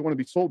program. They want to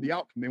be sold the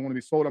outcome. They want to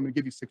be sold, I'm going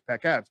to give you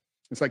 6-pack abs.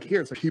 It's like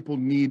people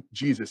need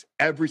Jesus.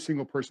 Every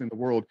single person in the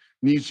world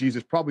needs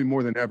Jesus, probably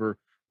more than ever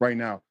right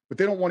now. But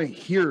they don't want to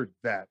hear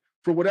that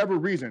for whatever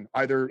reason.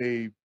 Either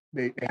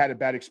they had a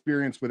bad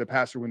experience with a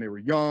pastor when they were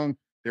young.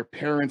 Their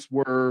parents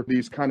were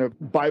these kind of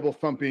Bible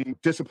thumping,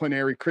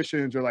 disciplinary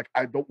Christians. They're like,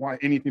 I don't want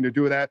anything to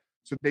do with that.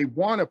 So they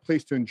want a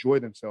place to enjoy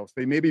themselves.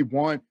 They maybe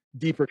want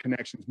deeper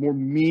connections, more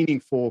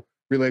meaningful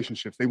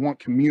relationships. They want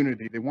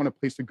community. They want a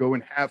place to go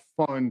and have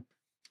fun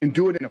and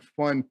do it in a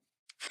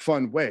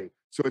fun way.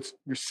 So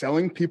you're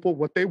selling people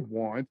what they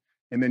want,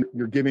 and then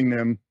you're giving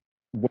them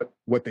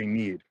what they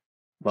need.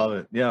 Love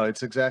it. Yeah,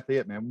 it's exactly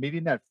it, man.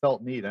 Meeting that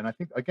felt need. And I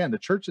think, again, the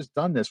church has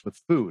done this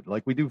with food.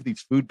 Like we do these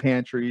food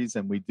pantries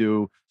and we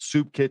do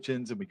soup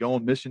kitchens and we go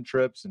on mission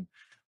trips and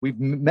we've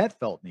met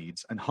felt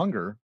needs and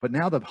hunger. But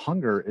now the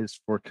hunger is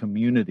for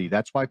community.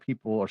 That's why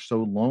people are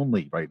so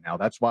lonely right now.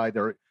 That's why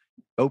their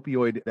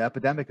opioid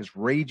epidemic is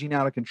raging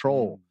out of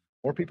control.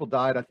 More people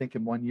died, I think,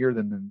 in 1 year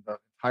than in the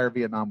entire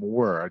Vietnam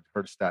War. I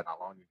heard a stat not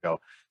long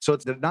ago. So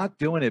they're not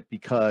doing it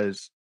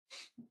because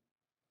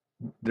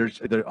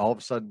all of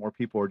a sudden more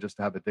people are just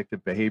have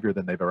addictive behavior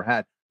than they've ever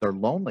had. They're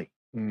lonely.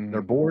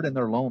 They're bored and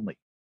they're lonely.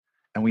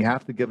 And we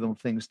have to give them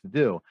things to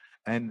do.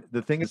 And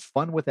the thing is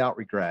fun without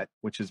regret,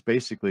 which is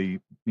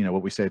basically,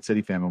 what we say at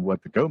City Fam and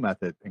what the Go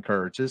method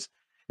encourages.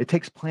 It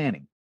takes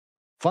planning.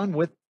 Fun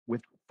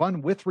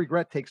with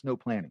regret takes no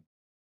planning.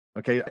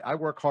 Okay, I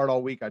work hard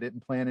all week. I didn't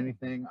plan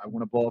anything. I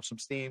want to blow off some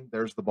steam.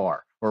 There's the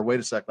bar. Or wait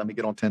a sec, let me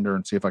get on Tinder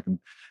and see if I can.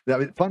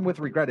 Fun with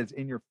regret is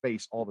in your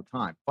face all the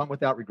time. Fun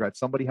without regret.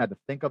 Somebody had to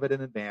think of it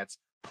in advance,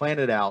 plan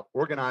it out,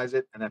 organize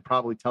it, and then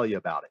probably tell you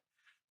about it.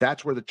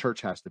 That's where the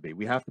church has to be.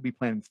 We have to be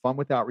planning fun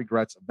without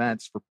regrets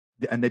events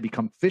and they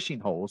become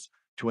fishing holes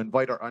to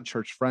invite our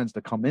unchurched friends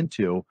to come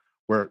into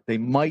where they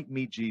might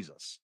meet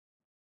Jesus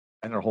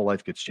and their whole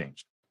life gets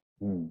changed.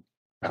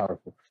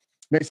 Powerful.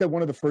 They said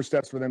one of the first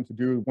steps for them to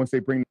do once they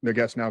bring their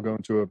guests now go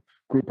into a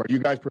group. Are you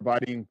guys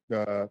providing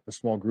the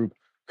small group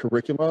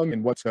curriculum?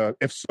 And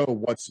if so,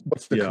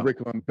 what's the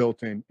curriculum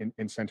built in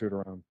and centered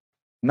around?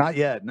 Not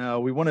yet. No,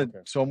 we wanted. Okay.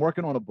 So I'm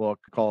working on a book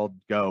called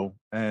Go,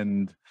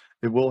 and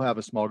it will have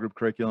a small group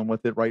curriculum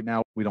with it. Right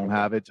now, we don't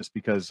have it just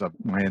because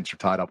my hands are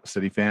tied up with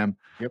City Fam.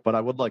 Yep. But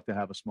I would like to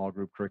have a small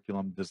group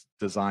curriculum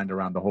designed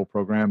around the whole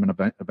program,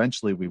 and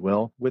eventually we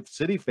will. With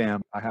City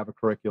Fam, I have a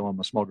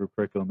small group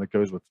curriculum that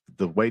goes with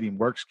the Waiting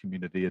Works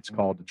community. It's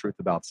called The Truth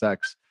About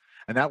Sex.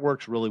 And that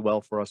works really well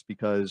for us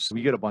because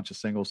we get a bunch of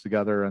singles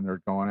together and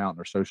they're going out and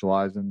they're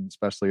socializing,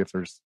 especially if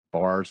there's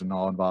bars and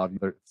all involved.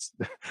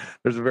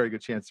 There's a very good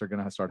chance they're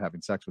going to start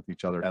having sex with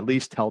each other. At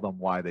least tell them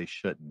why they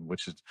shouldn't,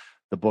 which is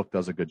the book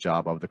does a good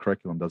job of. The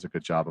curriculum does a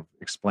good job of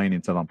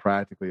explaining to them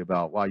practically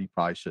about why you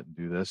probably shouldn't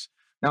do this.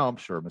 Now, I'm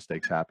sure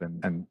mistakes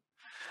happen and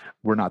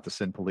we're not the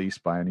sin police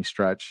by any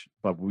stretch,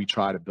 but we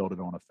try to build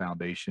it on a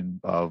foundation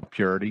of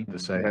purity to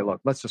say, hey,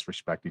 look, let's just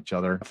respect each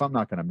other. If I'm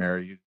not going to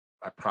marry you,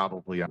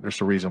 there's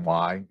a reason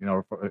why,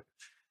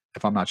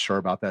 if I'm not sure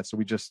about that. So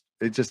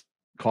it just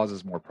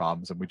causes more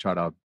problems. And we try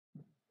to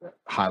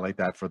highlight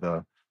that for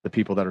the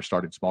people that are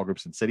starting small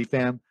groups in City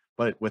Fam.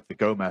 But with the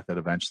Go method,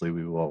 eventually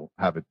it will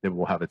have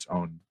its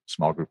own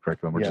small group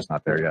curriculum. We're just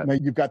not there yet. Now,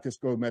 you've got this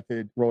Go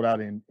method rolled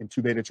out in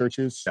 2 beta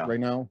churches right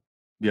now.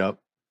 Yep.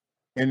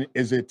 And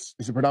is it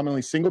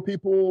predominantly single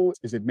people?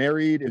 Is it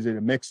married? Is it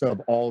a mix of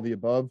all the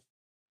above?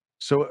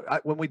 So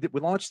when we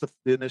launched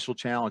the initial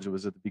challenge, it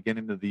was at the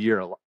beginning of the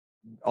year.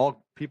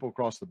 All people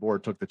across the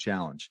board took the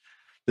challenge.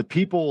 The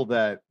people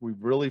that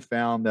we've really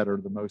found that are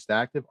the most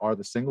active are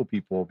the single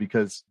people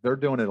because they're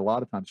doing it a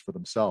lot of times for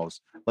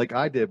themselves. Like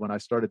I did when I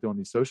started doing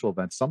these social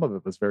events. Some of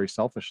it was very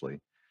selfishly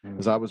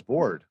because I was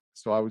bored.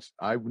 So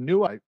I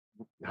knew I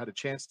had a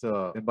chance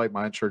to invite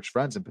my unchurched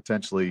friends and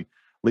potentially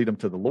lead them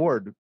to the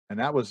Lord. And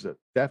that was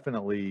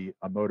definitely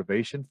a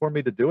motivation for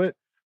me to do it.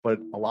 But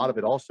a lot of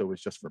it also was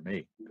just for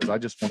me because I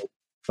just wanted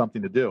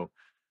something to do.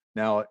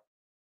 Now,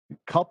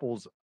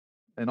 couples,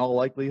 in all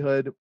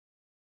likelihood,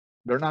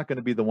 they're not going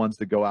to be the ones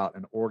to go out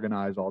and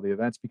organize all the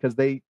events because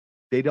they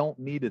don't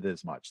need it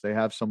as much. They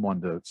have someone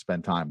to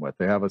spend time with.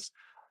 They have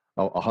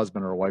a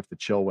husband or a wife to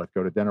chill with,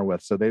 go to dinner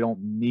with. So they don't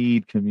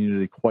need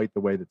community quite the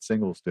way that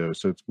singles do.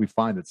 So we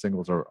find that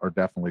singles are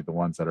definitely the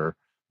ones that are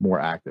more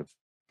active.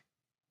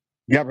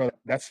 Yeah, bro,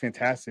 that's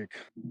fantastic.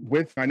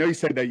 I know you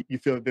said that you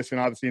feel this,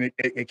 and obviously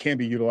it can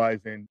be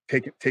utilized and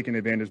taken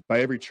advantage by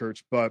every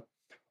church, but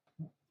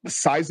the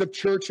size of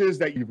churches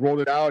that you've rolled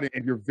it out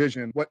and your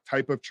vision, what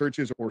type of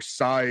churches or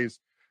size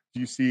do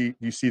you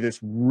see this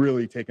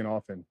really taking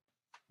off in?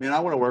 Man, I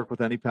want to work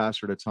with any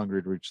pastor that's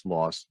hungry to reach the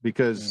lost,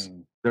 because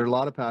there are a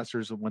lot of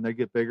pastors, when they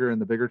get bigger in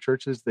the bigger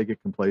churches, they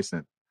get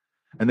complacent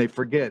and they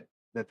forget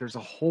that there's a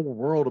whole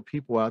world of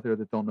people out there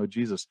that don't know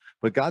Jesus.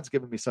 But God's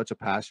given me such a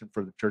passion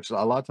for the churches.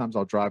 A lot of times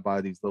I'll drive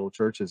by these little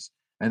churches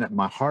and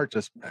my heart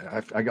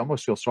I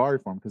almost feel sorry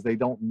for them, because they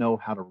don't know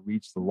how to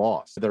reach the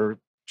lost. They're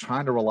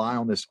trying to rely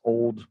on this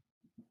old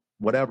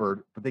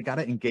whatever, but they got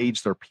to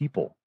engage their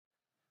people.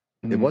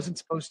 It wasn't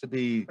supposed to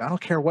be, I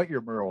don't care what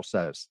your mural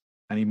says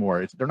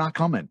anymore. They're not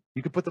coming.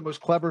 You could put the most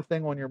clever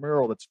thing on your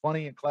mural that's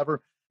funny and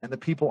clever, and the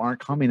people aren't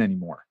coming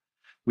anymore.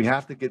 We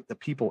have to get the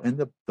people in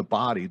the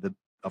body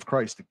of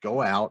Christ to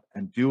go out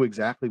and do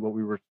exactly what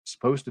we were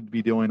supposed to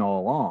be doing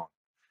all along.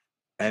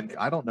 And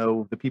I don't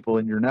know the people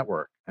in your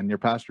network, and your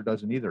pastor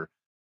doesn't either.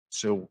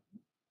 So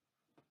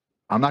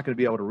I'm not going to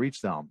be able to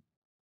reach them,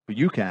 but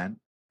you can.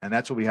 And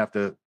that's what we have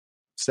to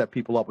set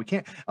people up. We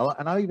can't.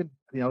 And I even,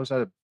 I was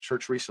at a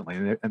church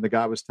recently, and the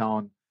guy was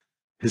telling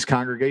his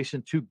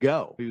congregation to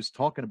go. He was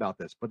talking about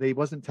this, but he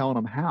wasn't telling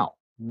them how.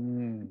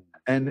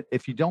 And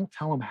if you don't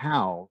tell them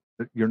how,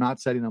 you're not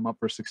setting them up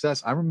for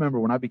success. I remember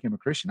when I became a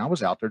Christian, I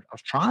was out there, I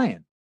was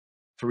trying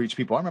to reach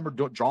people. I remember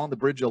drawing the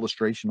bridge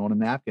illustration on a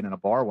napkin in a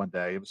bar one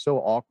day. It was so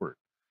awkward.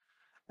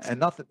 And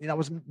nothing, I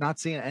was not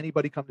seeing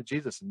anybody come to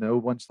Jesus, and no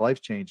one's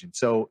life changing.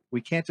 So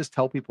we can't just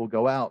tell people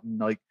go out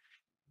and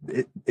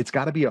it's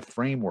got to be a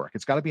framework.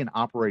 It's got to be an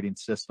operating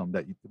system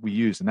that we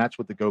use. And that's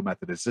what the Go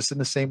method is. Just in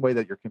the same way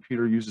that your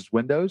computer uses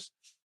Windows,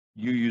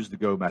 you use the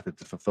Go method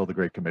to fulfill the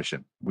Great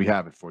Commission. We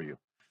have it for you.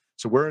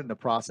 So we're in the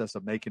process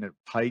of making it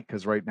tight,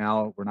 because right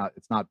now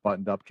it's not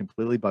buttoned up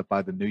completely, but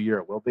by the new year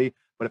it will be.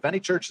 But if any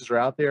churches are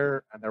out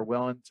there and they're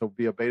willing to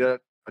be a beta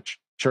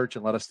church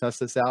and let us test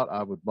this out,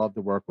 I would love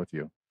to work with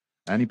you.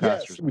 Any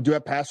pastors? Yes, we do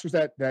have pastors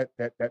that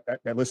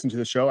listen to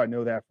the show. I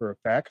know that for a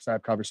fact, because I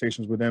have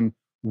conversations with them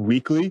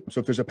weekly. So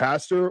if there's a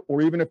pastor,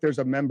 or even if there's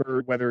a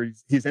member, whether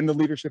he's in the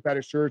leadership at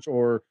his church,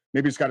 or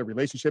maybe he's got a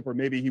relationship, or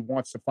maybe he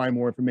wants to find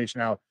more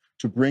information out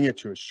to bring it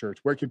to his church,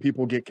 where can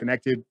people get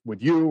connected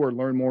with you or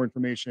learn more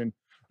information?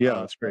 Yeah,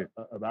 that's great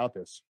about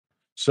this.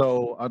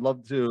 So I'd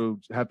love to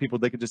have people,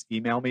 they could just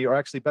email me, or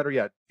actually better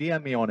yet,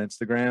 DM me on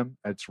Instagram.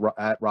 It's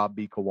at Rob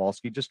B.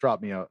 Kowalski. Just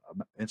drop me a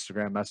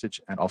Instagram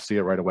message and I'll see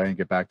it right away and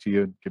get back to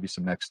you and give you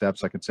some next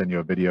steps. I can send you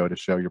a video to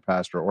show your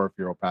pastor, or if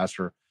you're a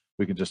pastor,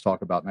 we can just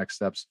talk about next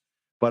steps.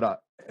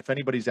 But if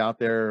anybody's out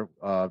there,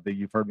 that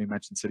you've heard me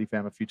mention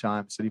CityFam a few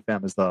times.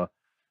 CityFam is the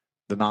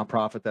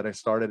nonprofit that I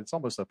started. It's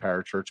almost a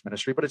parachurch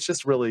ministry, but it's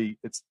just really,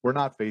 we're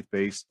not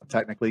faith-based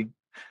technically,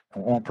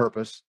 on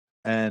purpose.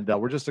 And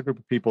we're just a group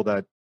of people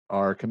that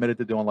are committed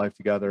to doing life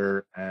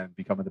together and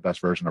becoming the best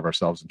version of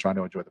ourselves and trying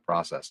to enjoy the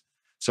process.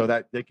 So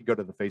that they can go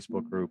to the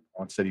Facebook group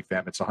on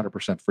CityFam. It's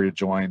 100% free to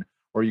join,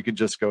 or you can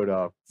just go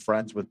to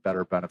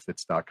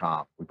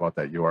friendswithbetterbenefits.com. We bought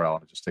that URL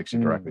and it just takes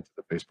you directly to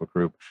the Facebook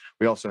group.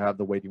 We also have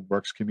the Waiting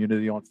Works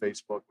community on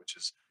Facebook, which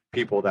is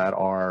people that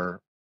are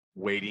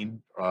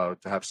waiting to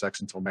have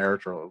sex until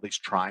marriage, or at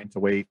least trying to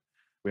wait.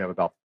 We have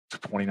about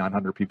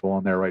 2,900 people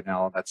on there right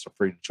now, and that's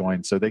free to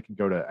join. So they can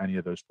go to any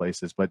of those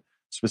places. But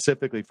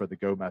specifically for the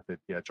Go method,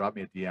 drop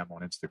me a DM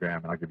on Instagram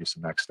and I'll give you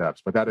some next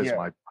steps. But that is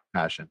my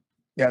passion.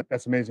 Yeah,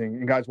 that's amazing.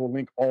 And guys, we'll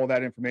link all of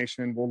that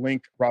information. We'll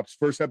link Rob's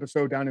first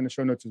episode down in the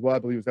show notes as well. I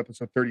believe it was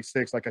episode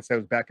 36. Like I said, it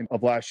was back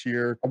of last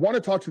year. I want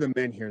to talk to the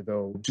men here,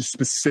 though, just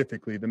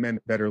specifically the men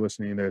that are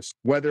listening to this,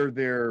 whether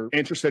they're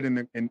interested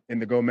in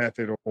the Go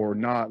method or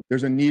not.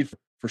 There's a need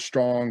for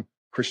strong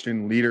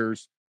Christian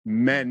leaders,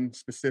 men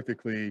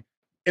specifically,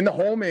 in the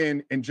home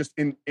and just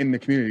in the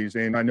communities.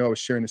 And I know I was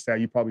sharing this stat,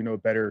 you probably know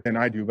it better than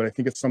I do, but I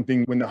think it's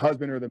something when the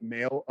husband or the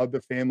male of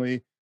the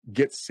family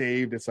gets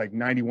saved, it's like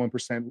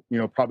 91%,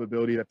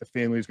 probability that the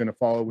family is going to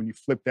follow. When you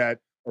flip that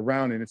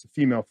around and it's a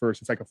female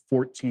first, it's like a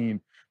 14%.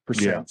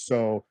 Yeah.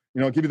 So,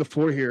 I'll give you the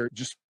floor here.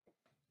 Just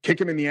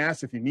kick him in the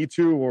ass if you need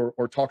to,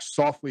 or talk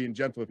softly and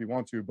gentle if you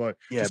want to, but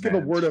just give a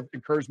word of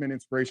encouragement,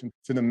 inspiration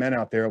to the men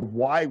out there of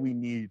why we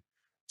need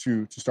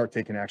to start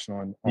taking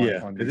action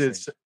on these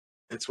things.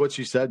 It's what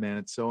you said, man.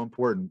 It's so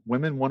important.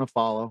 Women want to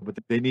follow, but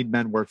they need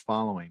men worth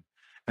following.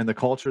 And the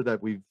culture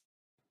that we've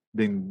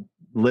been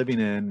living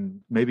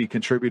in, maybe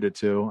contributed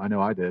to, I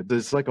know I did,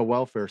 it's like a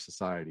welfare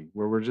society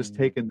where we're just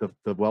taking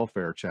the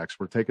welfare checks,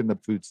 we're taking the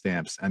food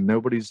stamps, and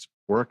nobody's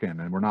working,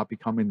 and we're not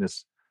becoming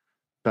this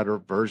better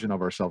version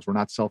of ourselves. We're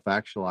not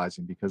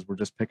self-actualizing because we're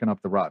just picking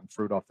up the rotten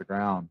fruit off the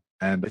ground.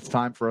 And it's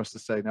time for us to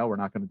say, no, we're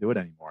not going to do it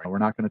anymore. We're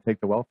not going to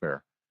take the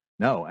welfare.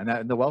 No.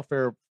 And the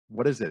welfare,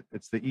 what is it?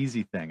 It's the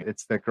easy thing.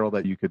 It's that girl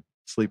that you could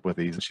sleep with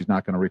easy. She's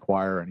not going to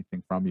require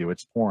anything from you.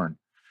 It's porn.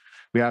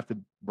 We have to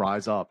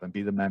rise up and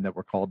be the men that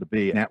we're called to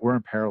be. And we're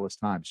in perilous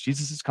times.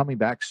 Jesus is coming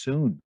back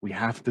soon. We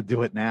have to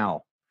do it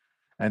now.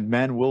 And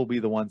men will be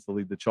the ones to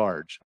lead the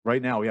charge.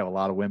 Right now, we have a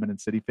lot of women in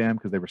City Fam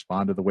because they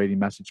respond to the waiting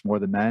message more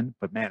than men.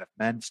 But man, if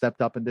men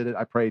stepped up and did it,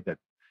 I prayed that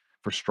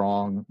for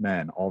strong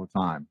men all the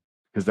time.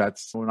 Because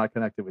that's when I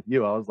connected with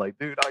you. I was like,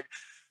 dude,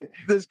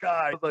 this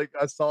guy, I was like,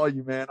 I saw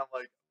you, man. I'm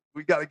like,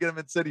 we got to get him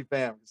in City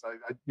Fam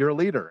because you're a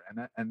leader.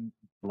 And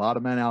a lot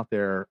of men out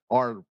there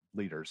are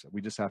leaders.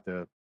 We just have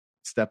to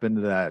step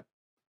into that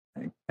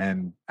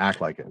and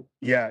act like it.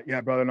 Yeah,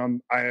 brother.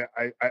 And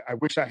I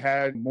wish I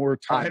had more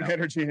time,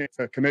 energy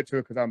to commit to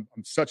it because I'm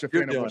such a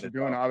fan of what you're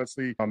doing.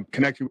 Obviously, I'm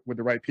connected with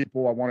the right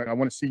people. I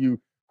want to see you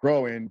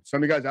grow. And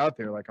some of you guys out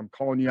there, like I'm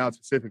calling you out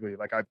specifically.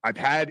 Like I've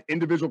had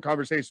individual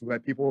conversations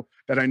with people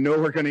that I know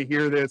are going to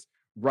hear this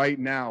right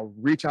now.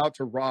 Reach out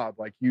to Rob.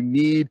 Like you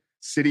need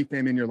City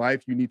Fam in your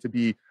life. You need to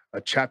be a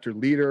chapter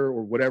leader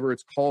or whatever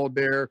it's called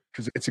there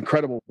because it's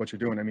incredible what you're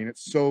doing. I mean,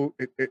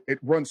 it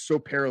runs so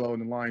parallel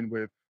and in line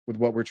with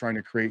what we're trying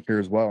to create here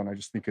as well. And I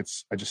just think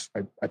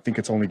I think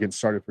it's only getting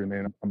started for you,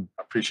 man. I'm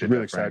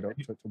really excited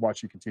to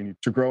watch you continue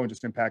to grow and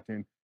just impact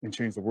and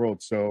change the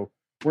world. So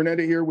we're going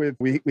to end it here with,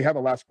 we have a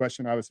last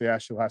question. I obviously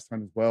asked you last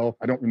time as well.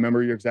 I don't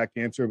remember your exact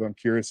answer, but I'm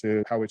curious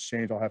how it's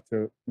changed. I'll have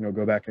to,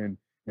 go back and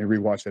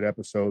rewatch that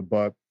episode.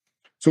 But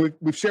so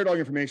we've shared all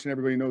your information.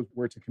 Everybody knows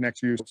where to connect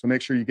to you. So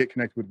make sure you get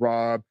connected with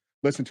Rob,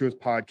 listen to his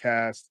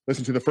podcast,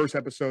 listen to the first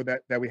episode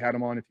that we had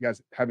him on if you guys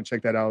haven't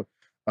checked that out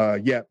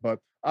yet. But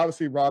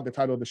obviously, Rob, the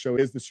title of the show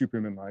is The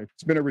Superhuman Life.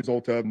 It's been a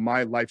result of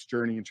my life's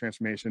journey and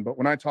transformation. But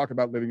when I talk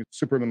about living a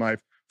superhuman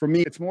life, for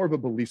me, it's more of a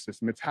belief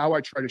system. It's how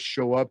I try to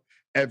show up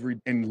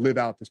and live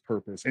out this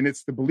purpose. And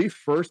it's the belief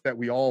first that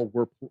we all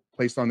were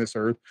placed on this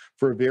earth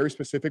for a very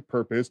specific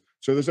purpose.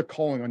 So there's a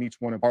calling on each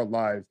one of our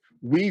lives.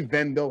 We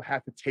then, though,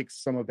 have to take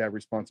some of that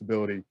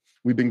responsibility.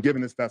 We've been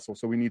given this vessel,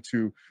 so we need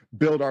to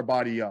build our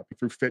body up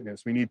through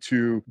fitness. We need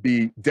to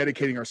be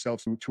dedicating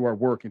ourselves to our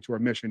work and to our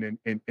mission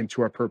and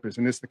to our purpose.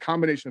 And it's the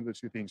combination of those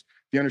two things,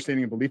 the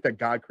understanding and belief that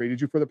God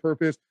created you for the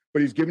purpose,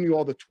 but he's given you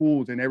all the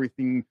tools and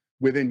everything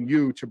within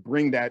you to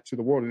bring that to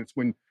the world. And it's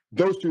when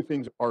those two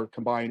things are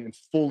combined and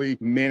fully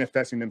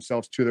manifesting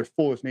themselves to their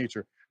fullest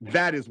nature.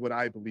 That is what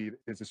I believe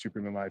is a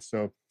superhuman life.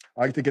 So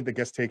I like to get the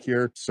guest take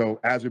here. So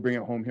as we bring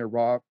it home here,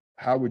 Rob,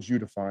 how would you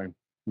define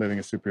living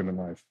a superhuman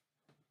life?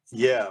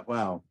 Yeah,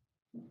 wow.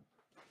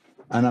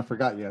 And I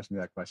forgot you asked me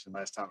that question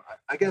last time.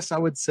 I guess I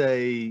would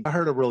say I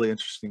heard a really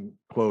interesting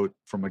quote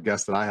from a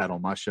guest that I had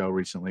on my show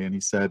recently, and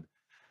he said,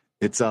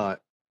 "It's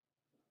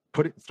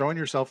throwing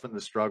yourself in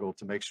the struggle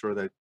to make sure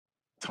that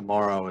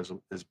tomorrow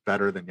is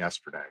better than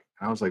yesterday."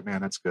 And I was like,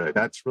 man, that's good.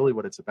 That's really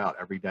what it's about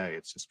every day.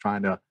 It's just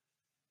trying to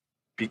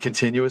be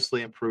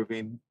continuously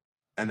improving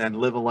and then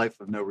live a life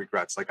of no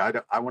regrets. Like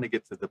I want to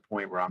get to the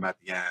point where I'm at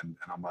the end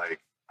and I'm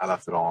like, I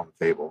left it all on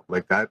the table.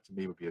 Like that to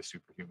me would be a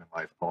superhuman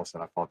life. Paul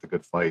said I fought the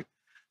good fight.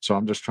 So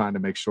I'm just trying to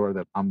make sure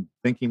that I'm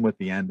thinking with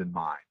the end in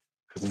mind.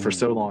 Because for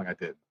so long I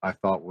did. I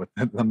thought with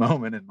the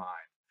moment in mind.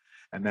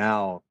 And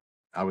now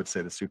I would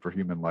say the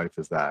superhuman life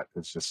is that.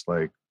 It's just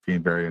like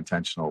being very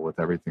intentional with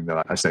everything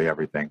that I say,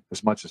 everything,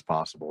 as much as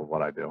possible with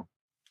what I do.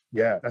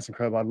 Yeah, that's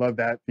incredible. I love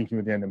that, thinking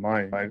with the end in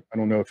mind. I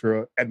don't know if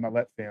you're an Ed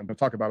Mylett fan, but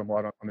talk about him a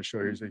lot on the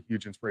show. He's a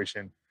huge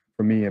inspiration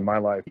for me in my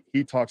life.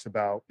 He talks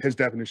about his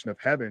definition of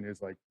heaven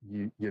is like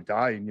you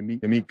die and you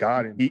meet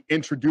God, and he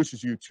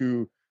introduces you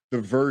to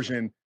the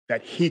version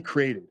that he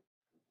created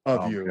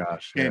of you.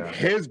 Gosh, yeah. And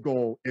his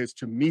goal is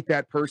to meet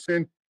that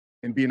person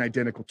and be an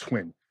identical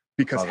twin,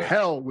 because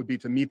hell would be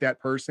to meet that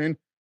person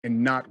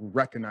and not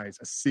recognize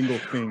a single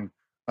thing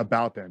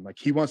about them. Like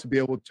he wants to be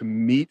able to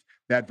meet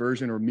that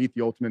version or meet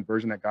the ultimate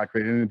version that God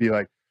created and be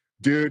like,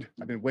 dude,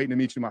 I've been waiting to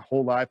meet you my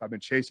whole life. I've been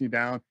chasing you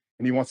down.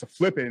 And he wants to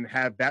flip it and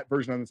have that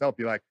version of himself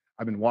be like,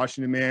 I've been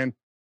watching you, man.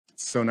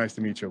 It's so nice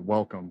to meet you.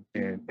 Welcome.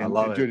 And I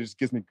love dude, it just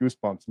gives me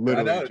goosebumps.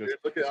 Literally. I know, dude.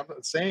 Look at, I'm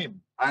the same.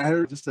 I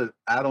heard, just to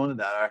add on to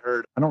that,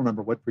 I don't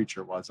remember what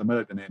preacher it was. I might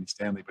have been Andy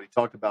Stanley, but he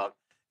talked about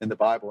in the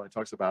Bible, and he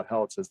talks about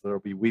hell. It says there'll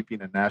be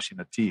weeping and gnashing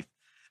of teeth.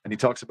 And he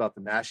talks about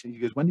the gnashing. He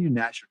goes, when do you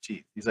gnash your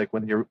teeth? He's like,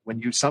 when you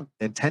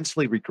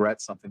intensely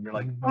regret something, you're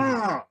like,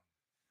 ah.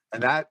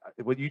 And that,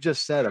 what you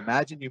just said,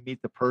 imagine you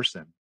meet the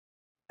person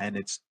and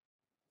it's,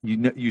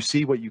 you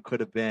see what you could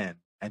have been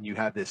and you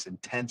have this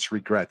intense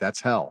regret.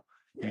 That's hell.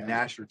 Yeah. You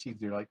gnash your teeth.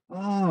 You're like,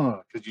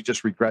 oh, because you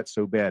just regret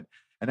so bad.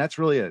 And that's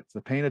really it. It's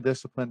the pain of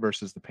discipline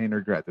versus the pain of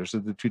regret. There's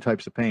the two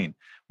types of pain.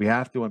 We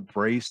have to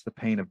embrace the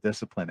pain of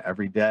discipline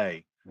every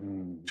day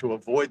to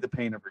avoid the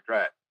pain of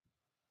regret.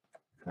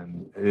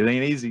 And it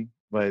ain't easy,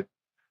 but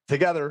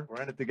together,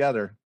 we're in it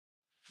together.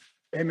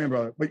 Amen,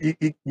 brother. But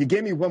you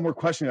gave me one more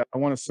question I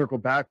want to circle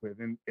back with,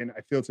 and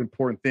I feel it's an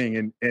important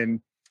thing. And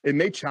it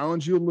may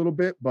challenge you a little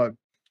bit, but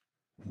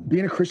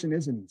being a Christian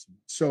isn't easy.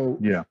 So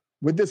yeah,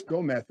 with this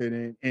Go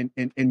method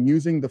and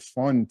using the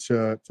fun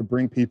to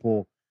bring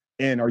people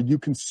in, are you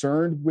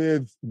concerned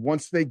with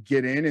once they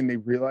get in and they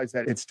realize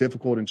that it's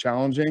difficult and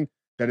challenging,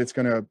 that it's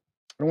going to,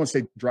 I don't want to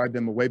say drive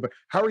them away, but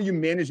how are you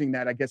managing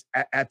that, I guess,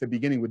 at the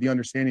beginning with the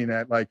understanding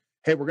that like,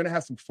 hey, we're going to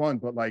have some fun,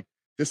 but like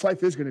this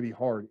life is going to be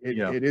hard.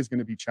 Yeah. It is going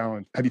to be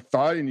challenged. Have you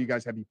thought, and you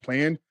guys, have you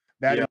planned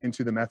that Yeah.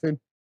 into the method?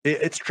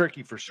 It's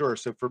tricky for sure.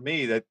 So for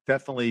me, that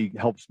definitely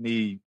helps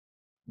me,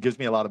 gives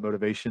me a lot of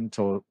motivation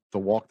to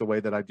walk the way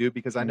that I do,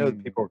 because I know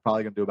that people are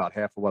probably going to do about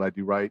half of what I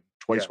do right,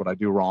 twice what I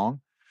do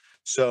wrong.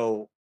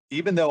 So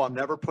even though I'm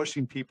never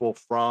pushing people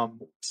from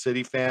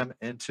City Fam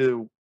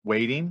into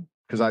waiting,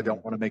 because I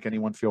don't want to make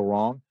anyone feel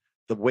wrong,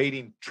 the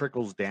waiting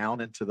trickles down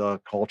into the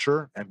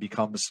culture and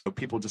becomes,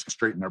 people just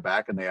straighten their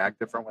back and they act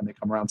different when they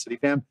come around City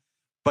Fam.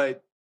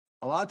 But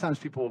a lot of times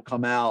people will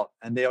come out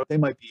and they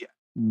might be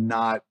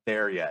not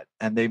there yet,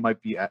 and they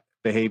might be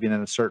behaving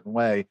in a certain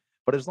way.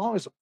 But as long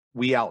as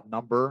we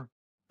outnumber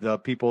the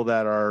people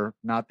that are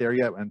not there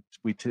yet, and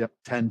we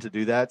tend to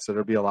do that, so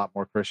there'll be a lot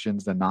more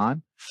Christians than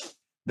non,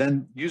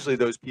 then usually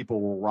those people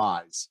will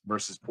rise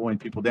versus pulling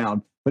people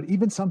down. But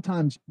even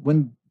sometimes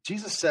when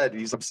Jesus said,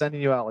 I'm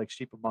sending you out like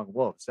sheep among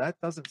wolves, that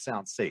doesn't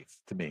sound safe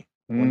to me.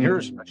 When you're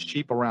a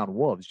sheep around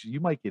wolves, you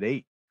might get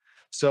ate.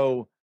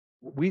 So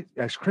we,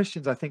 as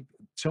Christians, I think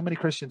so many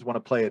Christians want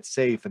to play it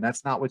safe, and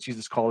that's not what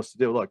Jesus called us to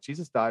do. Look,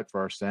 Jesus died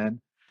for our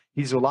sin.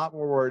 He's a lot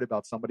more worried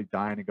about somebody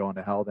dying and going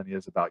to hell than he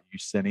is about you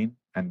sinning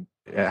and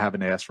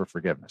having to ask for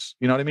forgiveness.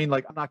 You know what I mean?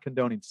 Like, I'm not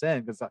condoning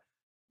sin, because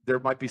there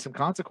might be some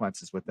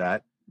consequences with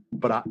that,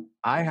 but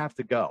I have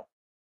to go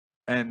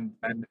and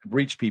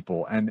reach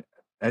people. And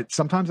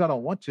sometimes I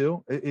don't want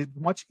to. It's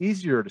much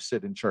easier to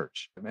sit in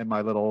church in my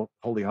little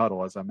holy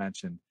huddle, as I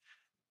mentioned,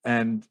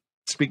 and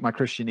speak my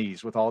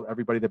Christianese with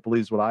everybody that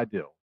believes what I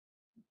do.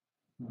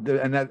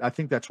 And I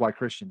think that's why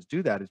Christians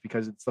do that, is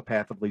because it's the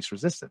path of least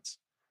resistance.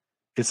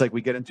 It's like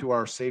we get into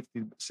our safe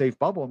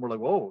bubble and we're like,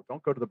 whoa,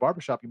 don't go to the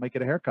barbershop. You might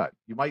get a haircut.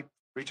 You might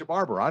reach a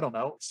barber. I don't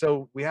know.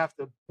 So we have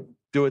to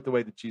do it the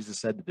way that Jesus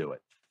said to do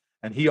it.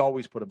 And he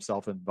always put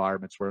himself in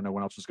environments where no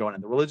one else was going.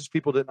 And the religious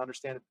people didn't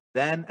understand it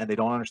then, and they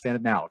don't understand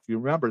it now. If you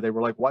remember, they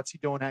were like, what's he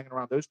doing hanging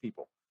around those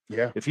people?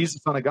 Yeah. If he's the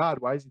Son of God,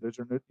 why is he? Those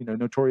are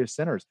notorious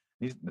sinners.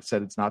 He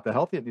said it's not the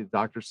healthy, and the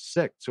doctor's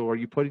sick. So are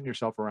you putting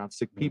yourself around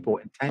sick people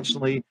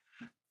intentionally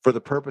for the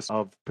purpose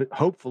of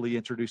hopefully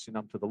introducing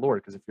them to the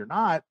Lord? Because if you're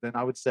not, then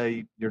I would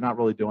say you're not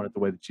really doing it the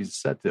way that Jesus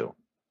said to.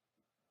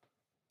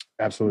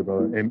 Absolutely,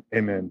 brother.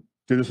 Amen.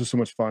 Dude, this was so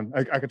much fun.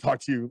 I could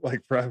talk to you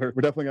like forever.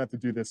 We're definitely going to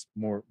have to do this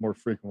more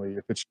frequently.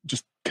 If it's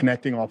just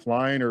connecting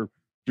offline or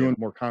doing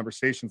more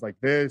conversations like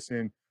this.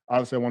 And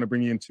obviously, I want to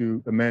bring you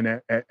into the men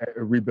at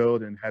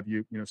Rebuild and have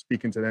you,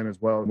 speaking to them as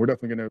well. And we're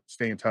definitely going to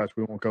stay in touch.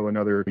 We won't go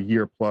another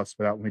year plus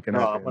without linking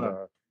up.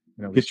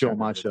 And, get you on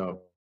my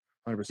show.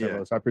 100%.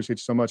 Yeah. I appreciate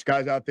you so much.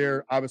 Guys out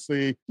there,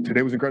 obviously,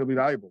 today was incredibly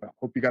valuable. I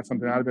hope you got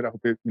something out of it. I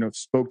hope it,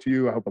 spoke to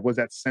you. I hope it was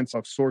that sense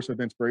of source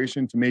of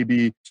inspiration to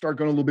maybe start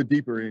going a little bit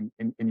deeper in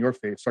your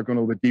faith, start going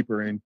a little bit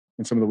deeper in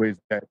some of the ways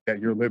that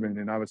you're living.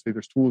 And obviously,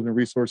 there's tools and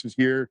resources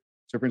here.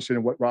 So if you're interested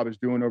in what Rob is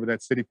doing over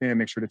that City Fam,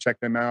 make sure to check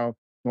them out.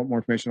 Want more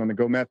information on the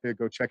Go Method,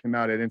 go check him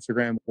out at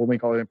Instagram. We'll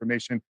link all that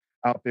information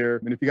out there.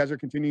 And if you guys are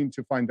continuing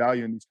to find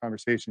value in these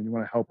conversations, you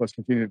want to help us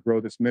continue to grow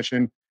this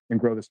mission and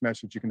grow this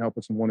message, you can help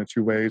us in one of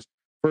two ways.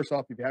 First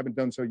off, if you haven't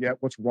done so yet,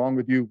 what's wrong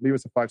with you? Leave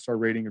us a 5-star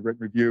rating and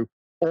written review.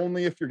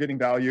 Only if you're getting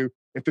value.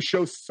 If the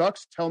show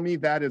sucks, tell me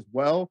that as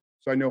well,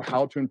 so I know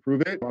how to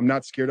improve it. I'm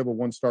not scared of a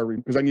 1-star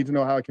rating because I need to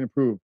know how I can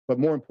improve. But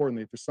more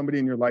importantly, if there's somebody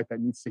in your life that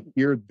needs to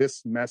hear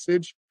this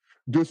message,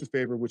 do us a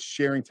favor with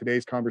sharing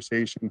today's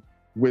conversation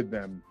with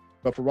them.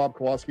 But for Rob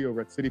Kowalski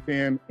over at City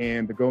Fam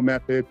and the Go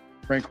Method,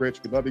 Frank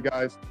Rich, we love you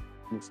guys.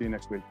 And we'll see you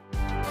next week.